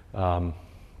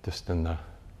 just in the,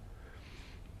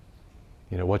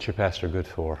 what's your pastor good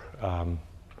for?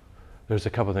 There's a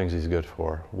couple things he's good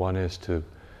for. One is to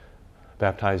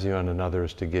baptize you, and another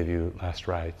is to give you last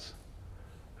rites.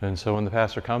 And so when the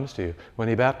pastor comes to you, when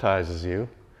he baptizes you,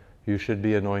 you should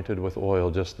be anointed with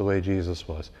oil just the way Jesus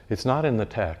was. It's not in the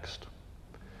text,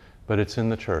 But it's in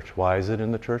the church. Why is it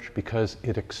in the church? Because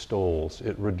it extols,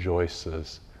 it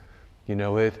rejoices. You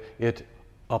know, it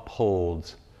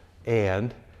upholds,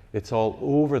 and it's all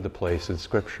over the place in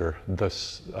Scripture. The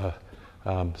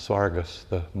sargus,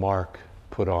 the mark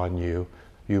put on you,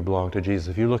 you belong to Jesus.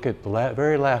 If you look at the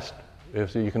very last,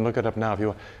 if you can look it up now if you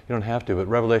want, you don't have to, but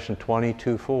Revelation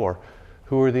 22:4,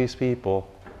 who are these people?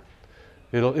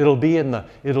 It'll be in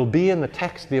the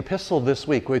text, the epistle this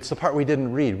week. It's the part we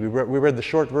didn't read. We read the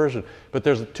short version, but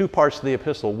there's two parts to the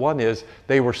epistle. One is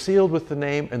they were sealed with the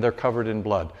name and they're covered in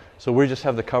blood. So we just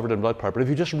have the covered in blood part. But if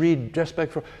you just read just back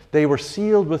before, they were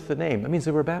sealed with the name. That means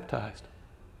they were baptized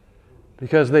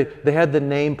because they had the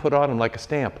name put on them like a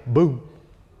stamp. Boom,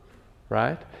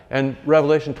 right? And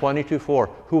Revelation 22:4.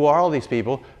 Who are all these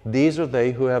people? These are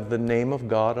they who have the name of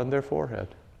God on their forehead.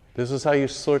 This is how you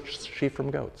search sheep from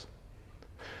goats.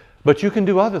 But you can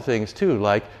do other things too,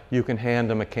 like you can hand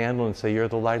them a candle and say, you're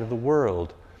the light of the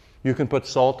world. You can put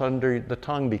salt under the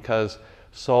tongue because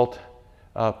salt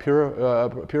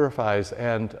purifies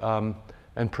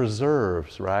and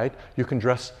preserves, right? You can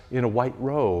dress in a white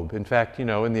robe. In fact, you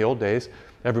know, in the old days,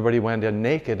 everybody went in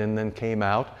naked and then came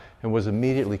out and was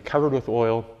immediately covered with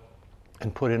oil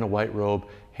and put in a white robe,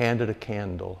 handed a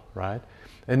candle, right?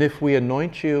 And if we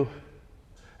anoint you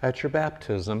at your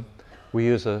baptism, we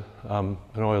use an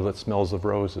oil that smells of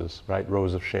roses, right?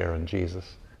 Rose of Sharon,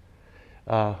 Jesus.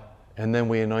 And then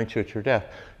we anoint you at your death.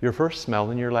 Your first smell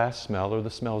and your last smell are the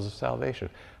smells of salvation.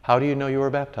 How do you know you were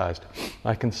baptized?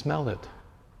 I can smell it.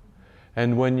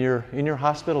 And when you're in your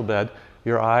hospital bed,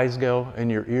 your eyes go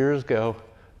and your ears go,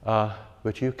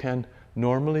 but you can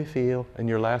normally feel, and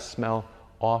your last smell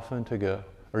often to go,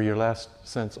 or your last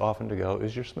sense often to go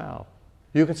is your smell.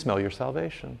 You can smell your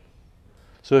salvation.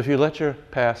 So if you let your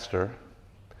pastor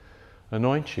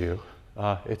anoint you,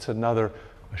 it's another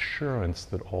assurance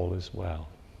that all is well,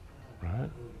 right?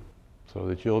 So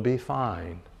that you'll be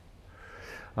fine.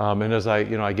 And as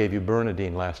I gave you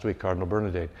Bernardine last week, Cardinal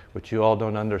Bernardine. What you all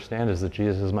don't understand is that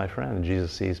Jesus is my friend, and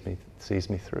Jesus sees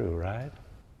me through, right?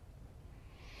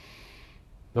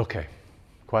 Okay,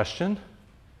 question,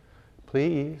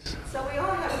 please. So we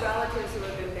all have relatives who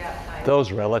have been baptized.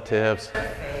 Those relatives.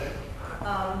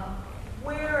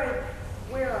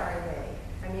 Where are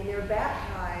they? I mean, they're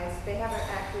baptized. They haven't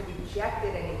actually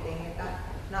rejected anything. They've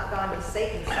not gone to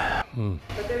Satan's side.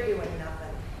 But they're doing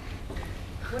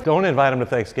nothing. Don't invite them to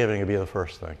Thanksgiving. It'd be the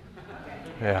first thing.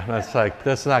 Yeah,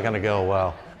 that's not going to go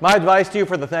well. My advice to you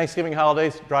for the Thanksgiving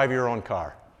holidays, drive your own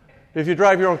car. If you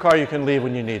drive your own car, you can leave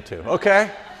when you need to,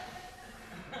 okay?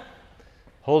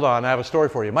 Hold on, I have a story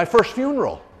for you. My first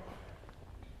funeral.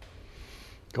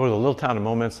 Go to the little town of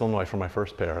Momence, Illinois for my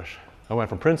first parish. I went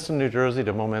from Princeton, New Jersey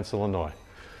to Momence, Illinois.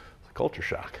 It's a culture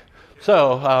shock.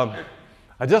 So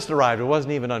I just arrived. It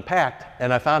wasn't even unpacked,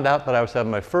 and I found out that I was having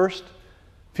my first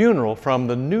funeral from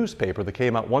the newspaper that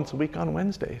came out once a week on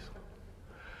Wednesdays.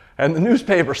 And the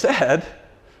newspaper said,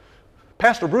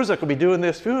 Pastor Bruzek will be doing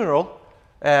this funeral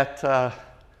at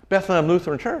Bethlehem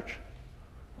Lutheran Church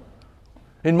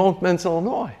in Momence,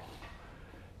 Illinois.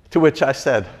 To which I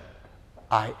said,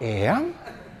 I am?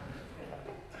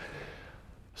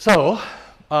 So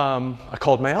I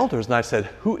called my elders and I said,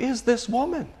 who is this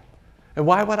woman? And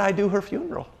why would I do her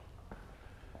funeral?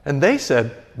 And they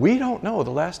said, we don't know.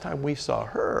 The last time we saw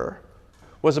her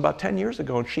was about 10 years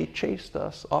ago, and she chased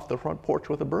us off the front porch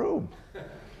with a broom.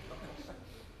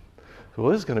 So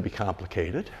this is going to be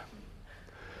complicated.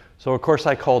 So, of course,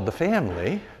 I called the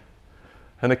family,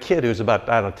 and a kid who's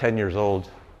about, 10 years old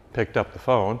picked up the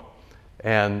phone,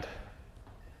 and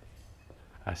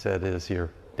I said, is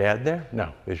your dad there?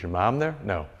 No. Is your mom there?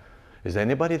 No. Is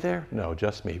anybody there? No,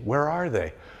 just me. Where are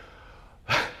they?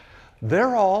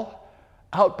 They're all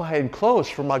out buying clothes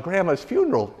for my grandma's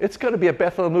funeral. It's going to be at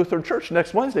Bethlehem Lutheran Church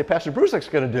next Wednesday. Pastor Bruzek's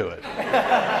going to do it.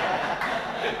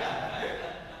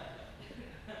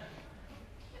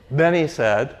 Then he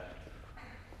said,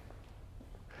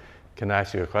 can I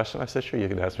ask you a question? I said, sure, you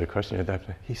can ask me a question.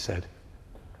 He said,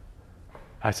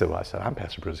 I said, I'm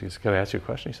Pastor Bruzek. He said, can I ask you a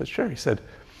question? He said, sure. He said,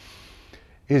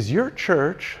 is your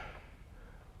church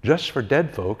just for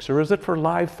dead folks, or is it for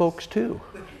live folks too?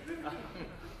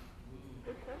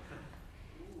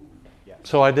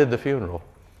 So I did the funeral,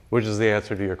 which is the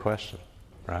answer to your question,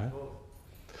 right?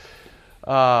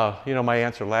 My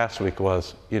answer last week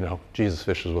was, Jesus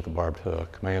fishes with a barbed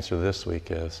hook. My answer this week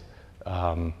is,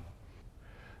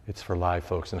 it's for live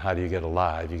folks. And how do you get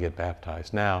alive? You get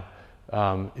baptized. Now,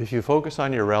 if you focus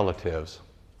on your relatives,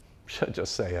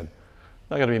 just saying,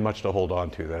 not going to be much to hold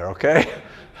on to there, okay?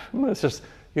 It's just,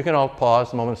 you can all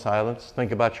pause, a moment of silence,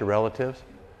 think about your relatives.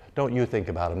 Don't you think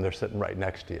about them. They're sitting right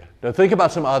next to you. Don't think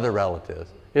about some other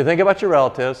relatives. You think about your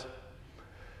relatives.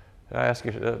 I ask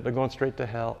you, they're going straight to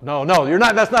hell. No, you're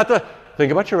not. That's not the.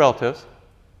 Think about your relatives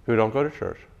who don't go to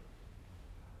church.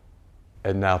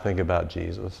 And now think about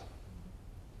Jesus.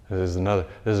 This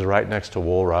is right next to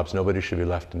Wool Rob's. Nobody should be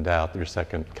left in doubt. Your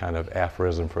second kind of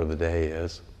aphorism for the day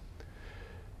is,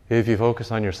 if you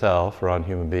focus on yourself or on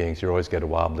human beings, you always get a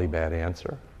wobbly bad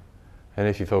answer. And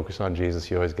if you focus on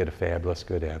Jesus, you always get a fabulous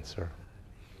good answer.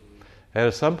 And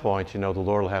at some point, the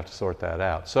Lord will have to sort that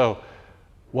out. So,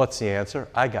 what's the answer?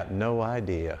 I got no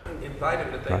idea. Invite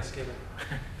him to Thanksgiving.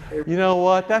 You know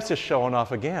what? That's just showing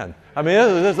off again. I mean,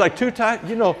 there's like 2 times,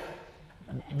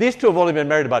 these two have only been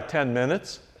married about 10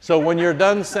 minutes. So when you're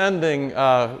done sending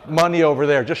money over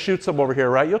there, just shoot some over here,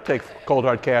 right? You'll take cold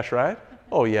hard cash, right?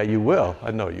 Oh, yeah, you will.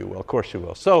 I know you will. Of course you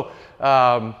will. So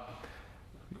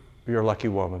you're a lucky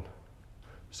woman.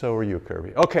 So are you,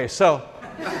 Kirby. Okay, so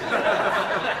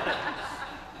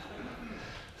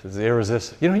this is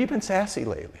irresistible. You've been sassy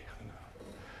lately.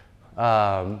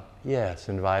 Yes,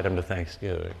 invite them to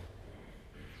Thanksgiving.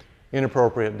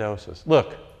 Inappropriate doses.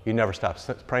 Look, you never stop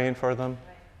praying for them.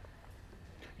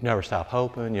 You never stop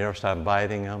hoping. You never stop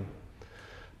inviting them.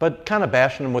 But kind of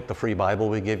bashing them with the free Bible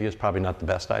we give you is probably not the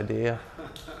best idea,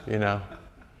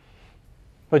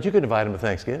 But you could invite them to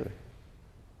Thanksgiving.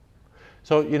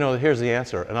 So, here's the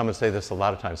answer. And I'm going to say this a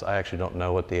lot of times. I actually don't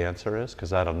know what the answer is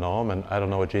because I don't know them and I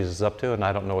don't know what Jesus is up to and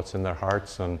I don't know what's in their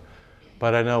hearts.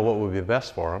 But I know what would be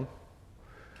best for them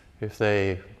if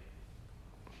they,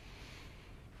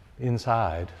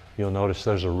 inside, you'll notice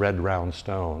there's a red round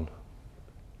stone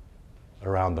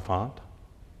around the font.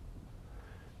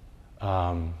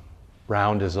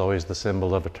 Round is always the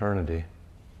symbol of eternity.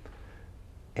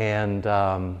 And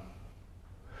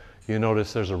you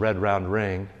notice there's a red round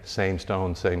ring, same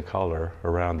stone, same color,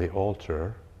 around the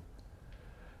altar.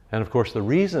 And of course the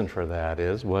reason for that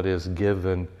is what is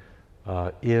given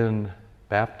in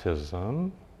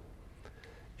baptism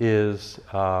is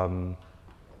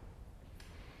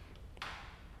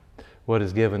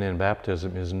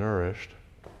nourished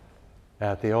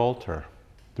at the altar.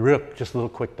 Just a little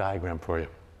quick diagram for you.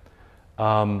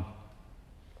 The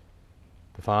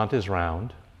font is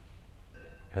round,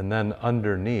 and then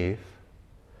underneath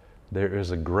there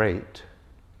is a grate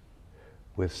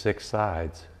with 6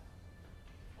 sides.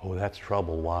 Oh, that's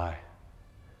trouble. Why?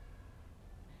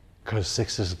 Because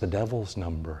 6 is the devil's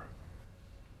number.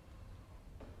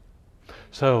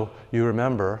 So you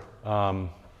remember,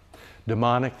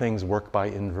 demonic things work by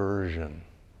inversion.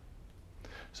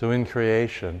 So in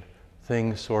creation,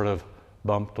 things sort of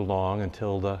bumped along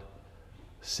until the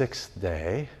 6th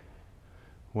day,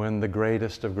 when the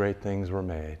greatest of great things were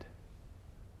made.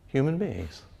 Human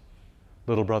beings,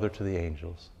 little brother to the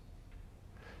angels.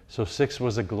 So 6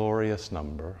 was a glorious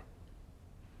number.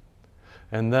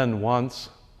 And then once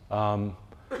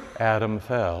Adam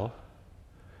fell,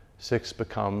 6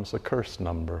 becomes a cursed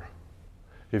number.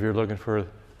 If you're looking for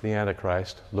the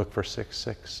Antichrist, look for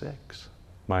 666.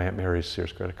 My Aunt Mary's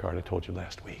Sears credit card, I told you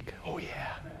last week. Oh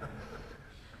yeah.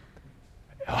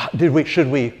 Should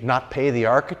we not pay the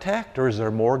architect, or is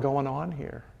there more going on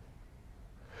here?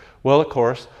 Well, of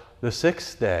course, the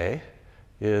 6th day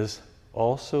is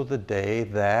also the day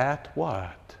that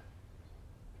what?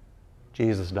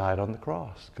 Jesus died on the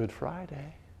cross, Good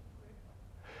Friday.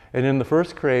 And in the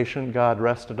first creation, God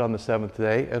rested on the 7th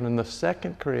day, and in the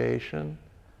second creation,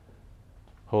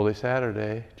 Holy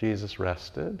Saturday, Jesus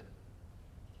rested.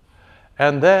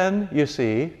 And then, you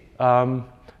see,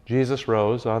 Jesus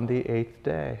rose on the 8th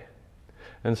day.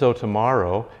 And so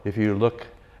tomorrow, if you look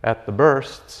at the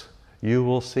bursts, you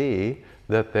will see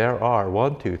that there are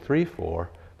 1, 2, 3, 4,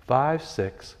 5,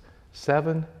 6,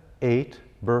 7, 8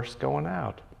 bursts going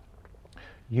out.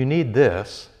 You need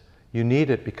this. You need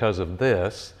it because of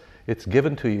this. It's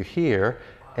given to you here.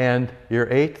 And your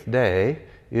 8th day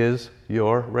is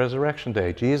your resurrection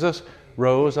day. Jesus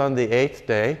rose on the 8th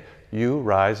day. You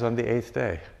rise on the 8th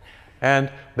day. And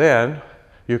then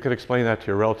you could explain that to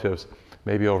your relatives,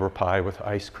 maybe over pie with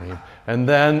ice cream. And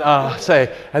then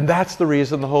say, and that's the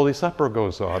reason the Holy Supper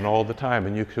goes on all the time.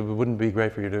 And it wouldn't be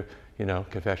great for you to,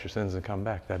 confess your sins and come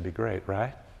back. That'd be great,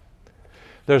 right?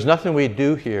 There's nothing we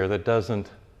do here that doesn't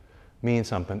mean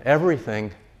something.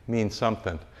 Everything means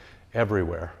something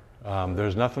everywhere.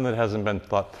 There's nothing that hasn't been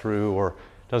thought through or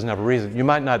doesn't have a reason. You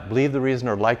might not believe the reason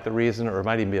or like the reason, or it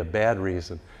might even be a bad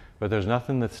reason, but there's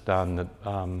nothing that's done that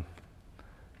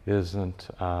isn't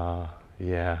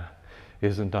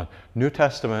done. New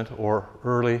Testament or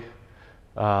early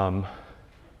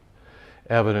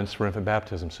evidence for infant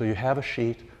baptism. So you have a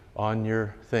sheet, on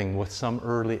your thing with some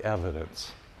early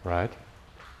evidence, right?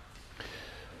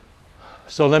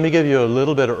 So let me give you a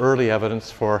little bit of early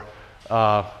evidence for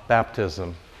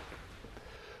baptism.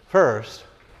 First,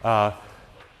 to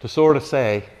sort of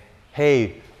say,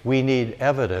 hey, we need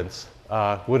evidence,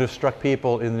 would have struck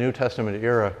people in the New Testament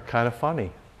era kind of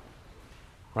funny,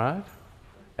 right?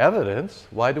 Evidence?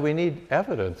 Why do we need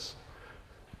evidence?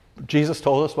 Jesus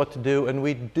told us what to do, and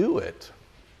we do it.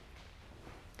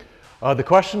 The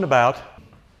question about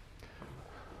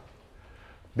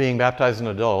being baptized as an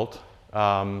adult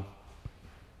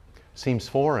seems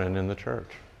foreign in the church,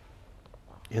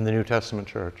 in the New Testament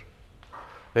church.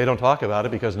 They don't talk about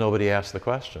it because nobody asked the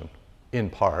question, in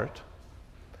part.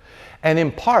 And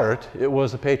in part, it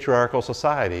was a patriarchal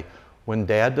society. When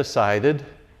Dad decided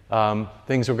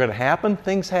things were going to happen,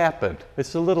 things happened.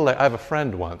 It's a little like, I have a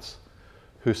friend once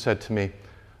who said to me,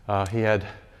 he had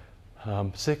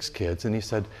 6 kids, and he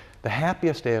said, the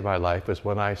happiest day of my life was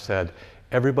when I said,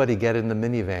 everybody get in the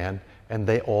minivan, and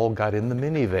they all got in the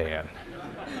minivan.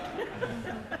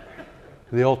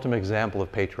 The ultimate example of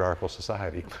patriarchal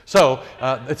society. So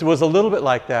it was a little bit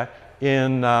like that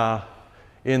in the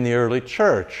early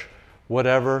church.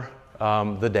 Whatever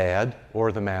the dad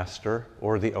or the master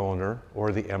or the owner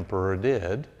or the emperor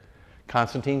did,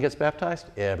 Constantine gets baptized,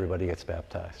 everybody gets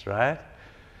baptized, right?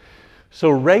 So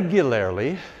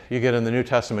regularly, you get in the New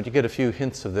Testament, you get a few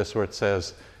hints of this where it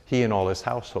says, he and all his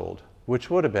household, which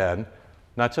would have been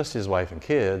not just his wife and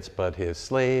kids, but his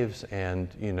slaves and,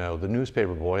 you know, the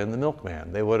newspaper boy and the milkman.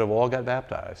 They would have all got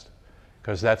baptized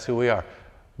because that's who we are.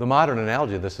 The modern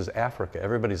analogy of this is Africa.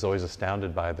 Everybody's always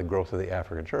astounded by the growth of the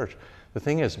African church. The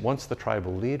thing is, once the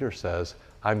tribal leader says,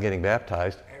 I'm getting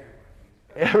baptized,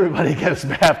 everybody gets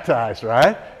baptized,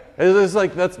 right? It's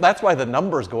like that's why the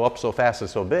numbers go up so fast and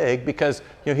so big, because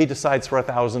he decides for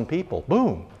 1,000 people.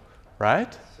 Boom,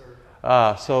 right?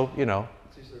 So,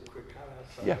 Just a quick comment.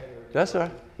 Yeah, that's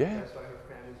right. Yeah. That's why her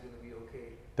family's going to be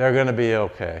okay. They're going to be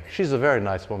okay. She's a very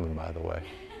nice woman, by the way.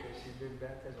 Because she's been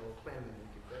baptized or planning to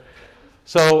get baptized.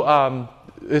 So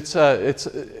it's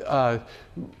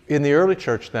in the early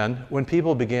church then, when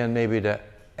people began maybe to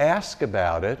ask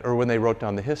about it, or when they wrote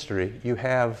down the history, you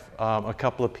have a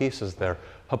couple of pieces there.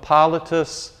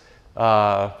 Hippolytus,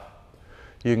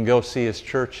 you can go see his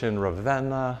church in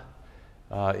Ravenna,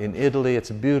 in Italy. It's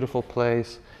a beautiful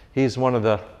place. He's one of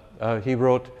the, he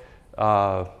wrote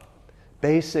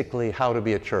basically how to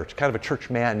be a church, kind of a church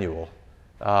manual.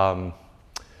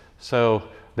 So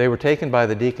they were taken by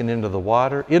the deacon into the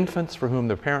water, infants for whom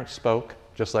their parents spoke,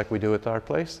 just like we do at our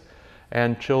place,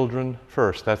 and children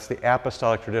first. That's the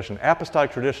apostolic tradition.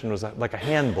 Apostolic tradition was like a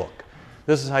handbook.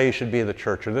 This is how you should be in the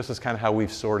church, or this is kind of how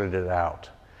we've sorted it out.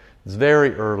 It's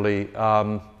very early.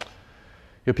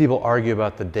 People argue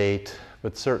about the date,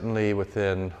 but certainly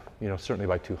within, certainly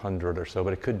by 200 or so,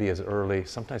 but it could be as early.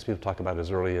 Sometimes people talk about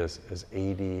as early as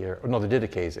 80, or no, the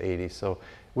Didache is 80, so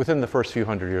within the first few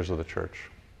hundred years of the church.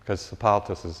 Because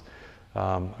Hippolytus is,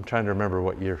 I'm trying to remember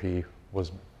what year he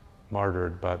was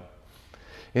martyred, but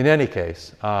in any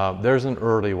case, there's an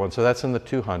early one, so that's in the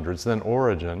 200s. Then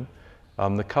Origen,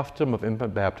 the custom of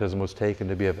infant baptism was taken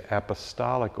to be of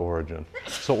apostolic origin.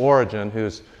 So Origen,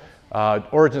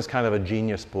 Origen's kind of a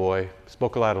genius boy,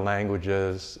 spoke a lot of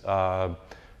languages,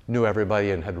 knew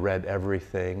everybody and had read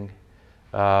everything.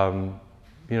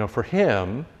 For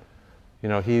him,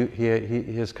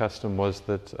 his custom was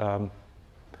that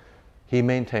he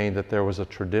maintained that there was a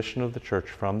tradition of the church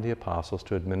from the apostles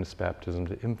to administer baptism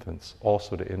to infants,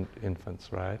 also to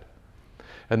infants, right?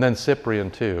 And then Cyprian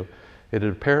too. It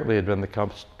had apparently been the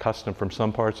custom from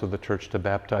some parts of the church to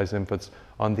baptize infants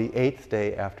on the 8th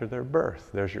day after their birth.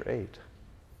 There's your 8.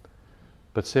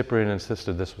 But Cyprian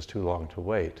insisted this was too long to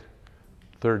wait.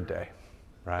 3rd day,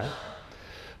 right?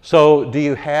 So do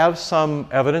you have some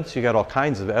evidence? You got all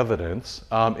kinds of evidence.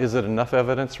 Is it enough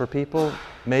evidence for people?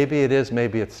 Maybe it is,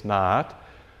 maybe it's not.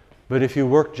 But if you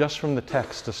work just from the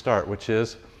text to start, which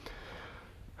is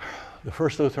the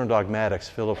first Lutheran dogmatics,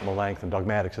 Philip Melanchthon,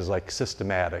 dogmatics is like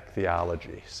systematic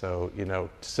theology. So,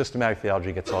 systematic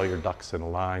theology gets all your ducks in a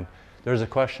line. There's a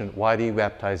question, why do you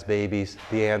baptize babies?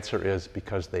 The answer is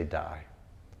because they die.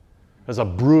 There's a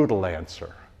brutal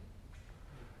answer,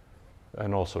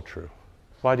 and also true.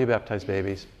 Why do you baptize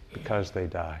babies? Because they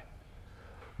die.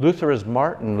 Luther is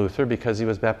Martin Luther because he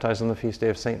was baptized on the feast day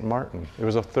of St. Martin. It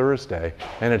was a Thursday,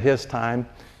 and at his time,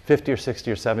 50 or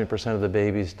 60 or 70% of the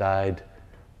babies died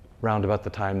round about the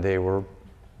time they were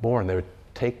born. They would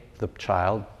take the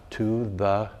child to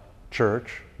the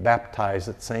church, baptize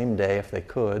it same day if they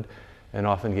could, and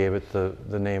often gave it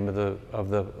the name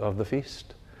of the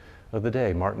feast of the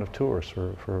day, Martin of Tours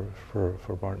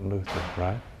for Martin Luther,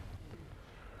 right?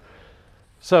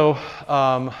 So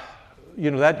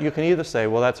that you can either say,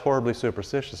 well, that's horribly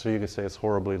superstitious, or you can say it's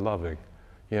horribly loving.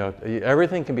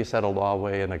 Everything can be said a law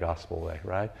way and a gospel way,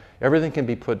 right? Everything can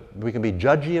be we can be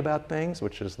judgy about things,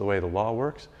 which is the way the law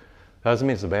works. That doesn't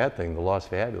mean it's a bad thing. The law is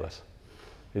fabulous.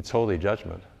 It's holy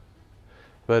judgment.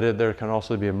 But there can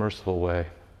also be a merciful way.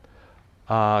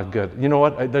 Good. You know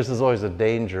what? There's always a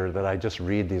danger that I just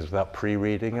read these without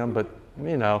pre-reading them, but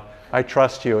I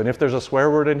trust you. And if there's a swear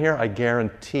word in here, I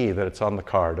guarantee that it's on the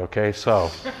card, okay?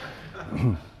 So,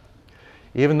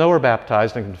 even though we're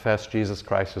baptized and confess Jesus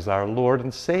Christ as our Lord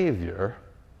and Savior,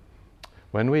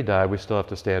 when we die, we still have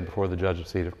to stand before the judgment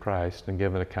seat of Christ and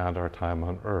give an account of our time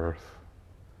on earth.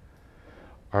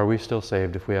 Are we still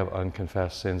saved if we have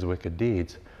unconfessed sins, wicked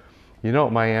deeds? You know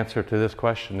what my answer to this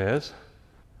question is?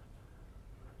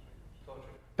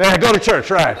 Yeah, go to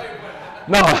church, right.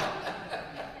 No.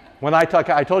 When I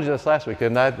told you this last week,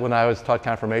 didn't I? When I was taught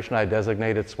confirmation, I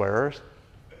designated swearers.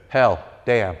 Hell,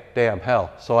 damn,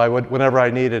 hell. So I would, whenever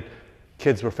I needed,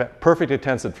 kids were perfectly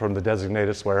attentive from the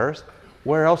designated swearers.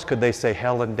 Where else could they say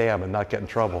hell and damn and not get in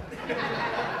trouble?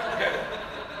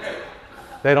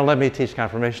 They don't let me teach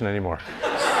confirmation anymore.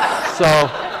 So,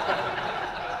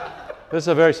 this is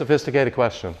a very sophisticated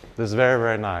question. This is very,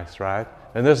 very nice, right?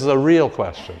 And this is a real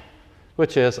question,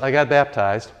 which is, I got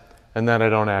baptized, and then I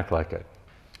don't act like it.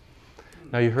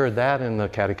 Now, you heard that in the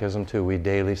Catechism, too. We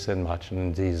daily sin much,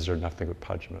 and diseases are nothing but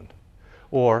punishment.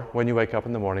 Or, when you wake up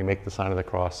in the morning, make the sign of the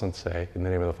cross and say, in the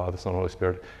name of the Father, Son, and Holy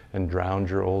Spirit, and drown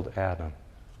your old Adam.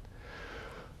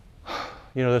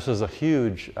 This is a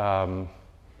huge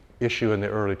issue in the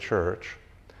early church.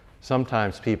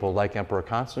 Sometimes people, like Emperor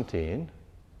Constantine,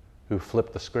 who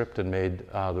flipped the script and made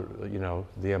the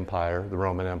empire, the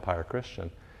Roman Empire,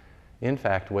 Christian, in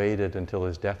fact waited until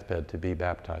his deathbed to be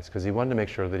baptized because he wanted to make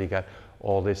sure that he got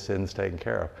all his sins taken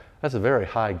care of. That's a very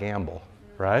high gamble,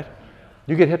 right?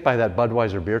 You get hit by that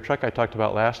Budweiser beer truck I talked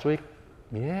about last week.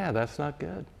 Yeah, that's not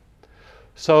good.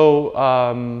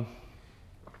 So,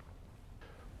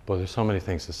 there's so many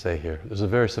things to say here. There's a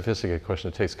very sophisticated question.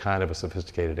 It takes kind of a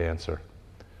sophisticated answer.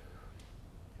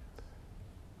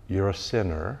 You're a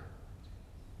sinner,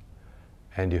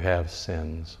 and you have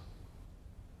sins.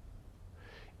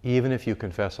 Even if you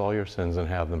confess all your sins and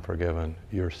have them forgiven,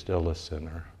 you're still a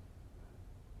sinner.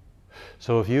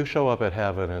 So if you show up at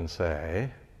heaven and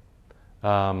say,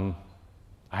 I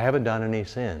haven't done any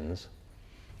sins,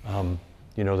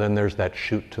 then there's that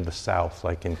chute to the south,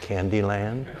 like in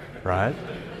Candyland, right?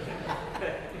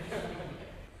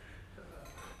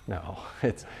 No,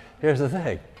 here's the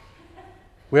thing.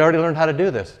 We already learned how to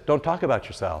do this. Don't talk about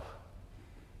yourself.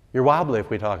 You're wobbly if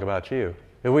we talk about you.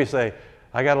 If we say,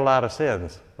 I got a lot of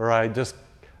sins, or I just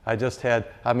went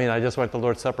to the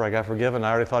Lord's Supper, I got forgiven,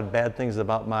 I already thought bad things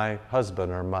about my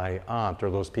husband or my aunt or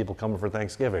those people coming for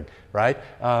Thanksgiving, right?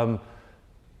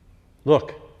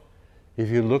 Look, if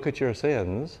you look at your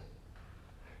sins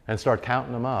and start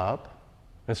counting them up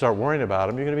and start worrying about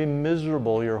them, you're going to be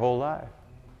miserable your whole life.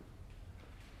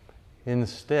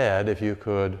 Instead, if you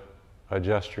could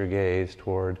adjust your gaze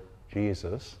toward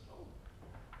Jesus,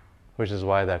 which is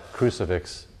why that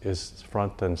crucifix is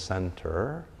front and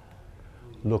center.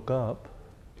 Look up,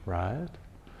 right?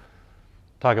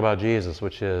 Talk about Jesus,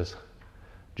 which is,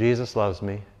 Jesus loves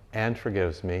me and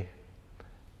forgives me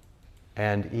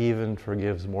and even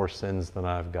forgives more sins than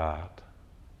I've got.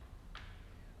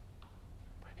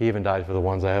 He even died for the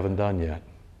ones I haven't done yet.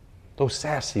 Those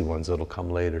sassy ones that'll come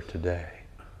later today,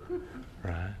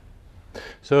 right?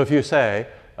 So if you say,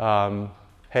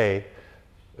 hey,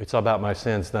 it's about my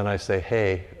sins, then I say,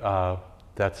 hey,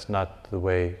 that's not the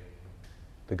way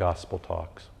the gospel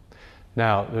talks.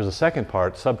 Now, there's a second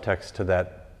part, subtext to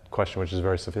that question, which is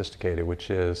very sophisticated, which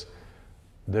is,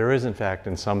 there is in fact,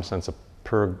 in some sense, a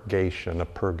purgation, a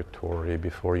purgatory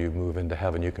before you move into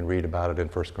heaven. You can read about it in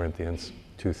 1 Corinthians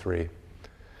 2:3,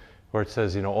 where it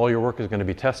says, all your work is going to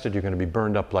be tested, you're going to be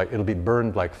burned up it'll be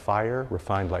burned like fire,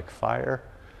 refined like fire.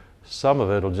 Some of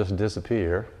it will just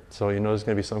disappear. So there's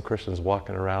going to be some Christians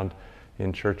walking around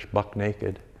in church buck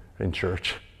naked. In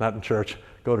church, not in church,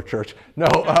 go to church. No,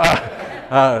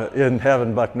 in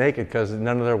heaven buck naked because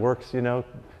none of their works,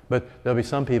 But there'll be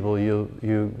some people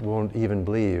you won't even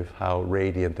believe how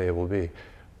radiant they will be.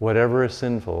 Whatever is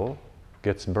sinful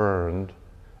gets burned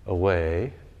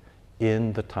away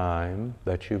in the time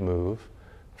that you move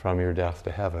from your death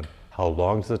to heaven. How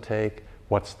long does it take?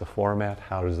 What's the format?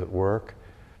 How does it work?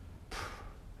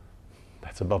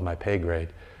 That's above my pay grade.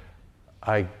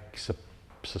 I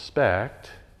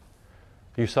suspect,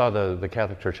 you saw the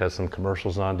Catholic Church has some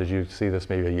commercials on. Did you see this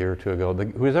maybe a year or two ago?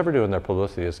 Who's ever doing their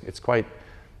publicity, it's quite,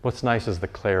 what's nice is the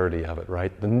clarity of it,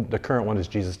 right? The current one is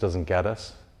Jesus doesn't get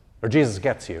us, or Jesus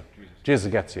gets you.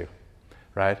 Jesus gets you.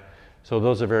 right? So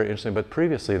those are very interesting. But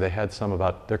previously they had some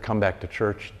about their come back to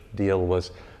church deal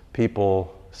was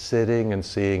people sitting and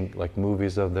seeing like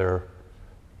movies of their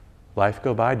life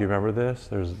go by. Do you remember this?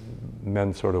 There's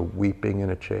men sort of weeping in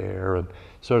a chair and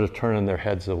sort of turning their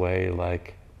heads away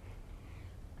like,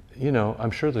 you know,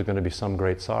 I'm sure there's going to be some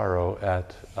great sorrow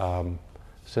at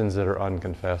sins that are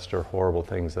unconfessed or horrible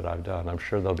things that I've done. I'm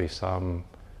sure there'll be some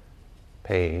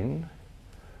pain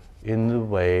in the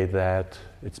way that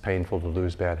it's painful to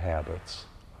lose bad habits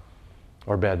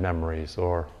or bad memories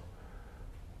or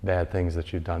bad things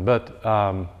that you've done. But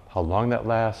how long that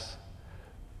lasts,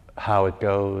 how it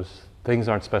goes, things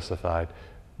aren't specified.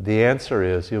 The answer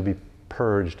is you'll be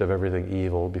purged of everything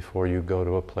evil before you go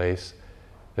to a place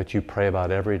that you pray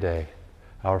about every day.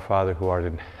 Our Father who art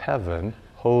in heaven,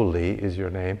 holy is your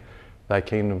name. Thy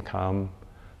kingdom come,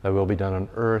 thy will be done on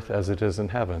earth as it is in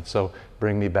heaven. So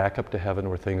bring me back up to heaven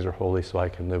where things are holy so I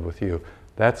can live with you.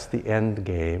 That's the end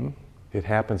game. It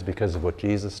happens because of what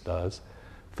Jesus does.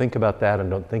 Think about that and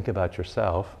don't think about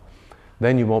yourself.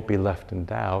 Then you won't be left in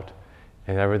doubt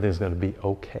and everything's going to be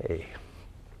okay.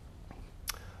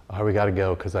 We got to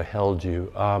go because I held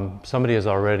you. Somebody has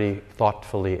already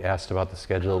thoughtfully asked about the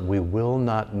schedule. We will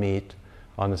not meet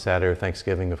on the Saturday of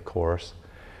Thanksgiving, of course.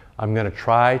 I'm going to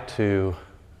try to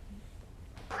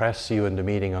press you into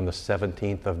meeting on the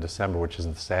 17th of December, which is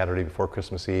the Saturday before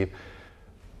Christmas Eve.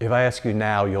 If I ask you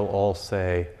now, you'll all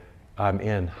say, I'm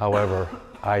in. However,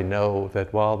 I know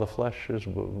that while the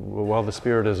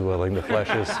spirit is willing, the flesh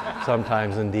is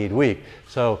sometimes indeed weak.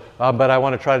 So, but I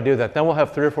want to try to do that. Then we'll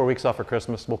have 3 or 4 weeks off for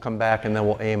Christmas. We'll come back and then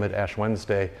we'll aim at Ash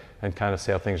Wednesday and kind of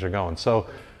see how things are going. So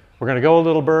we're going to go a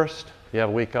little burst. You have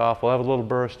a week off. We'll have a little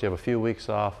burst. You have a few weeks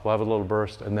off. We'll have a little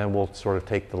burst, and then we'll sort of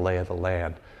take the lay of the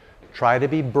land. Try to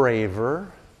be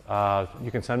braver. You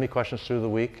can send me questions through the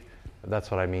week. That's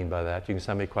what I mean by that. You can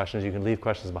send me questions. You can leave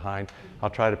questions behind. I'll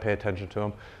try to pay attention to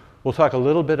them. We'll talk a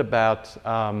little bit about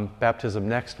baptism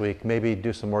next week, maybe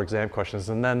do some more exam questions,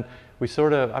 and then we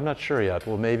I'm not sure yet,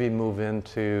 we'll maybe move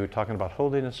into talking about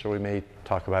holiness, or we may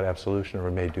talk about absolution, or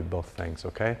we may do both things,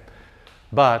 okay?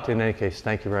 But in any case,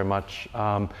 thank you very much.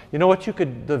 You know what,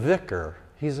 the vicar,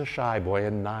 he's a shy boy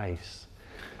and nice,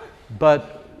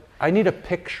 but I need a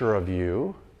picture of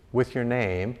you with your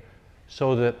name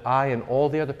so that I and all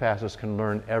the other pastors can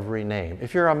learn every name.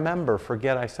 If you're a member,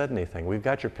 forget I said anything. We've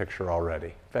got your picture already.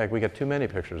 In fact, we got too many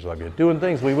pictures of you doing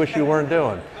things we wish you weren't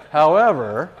doing.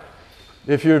 However,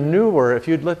 if you're newer, if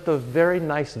you'd let the very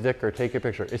nice vicar take your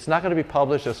picture, it's not going to be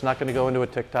published, it's not going to go into a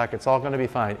TikTok, it's all going to be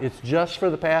fine. It's just for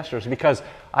the pastors, because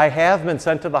I have been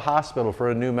sent to the hospital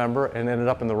for a new member and ended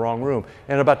up in the wrong room.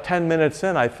 And about 10 minutes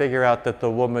in, I figure out that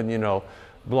the woman,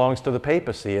 belongs to the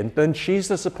papacy, and then she's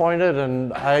disappointed,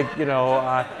 and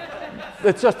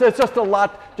it's just a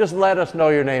lot. Just let us know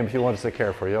your name if you want us to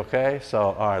care for you, okay?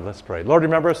 So, all right, let's pray. Lord,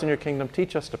 remember us in your kingdom.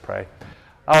 Teach us to pray.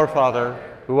 Our Father,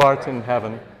 who art in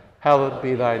heaven, hallowed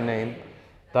be thy name.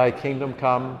 Thy kingdom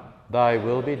come, thy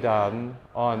will be done,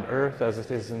 on earth as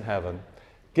it is in heaven.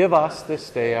 Give us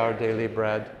this day our daily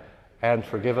bread, and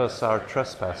forgive us our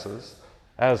trespasses,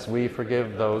 as we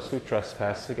forgive those who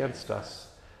trespass against us.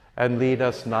 And lead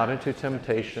us not into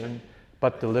temptation,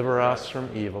 but deliver us from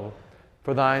evil.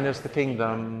 For thine is the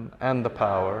kingdom, and the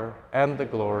power, and the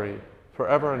glory,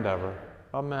 forever and ever.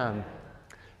 Amen.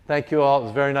 Thank you all. It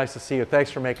was very nice to see you. Thanks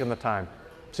for making the time.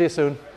 See you soon.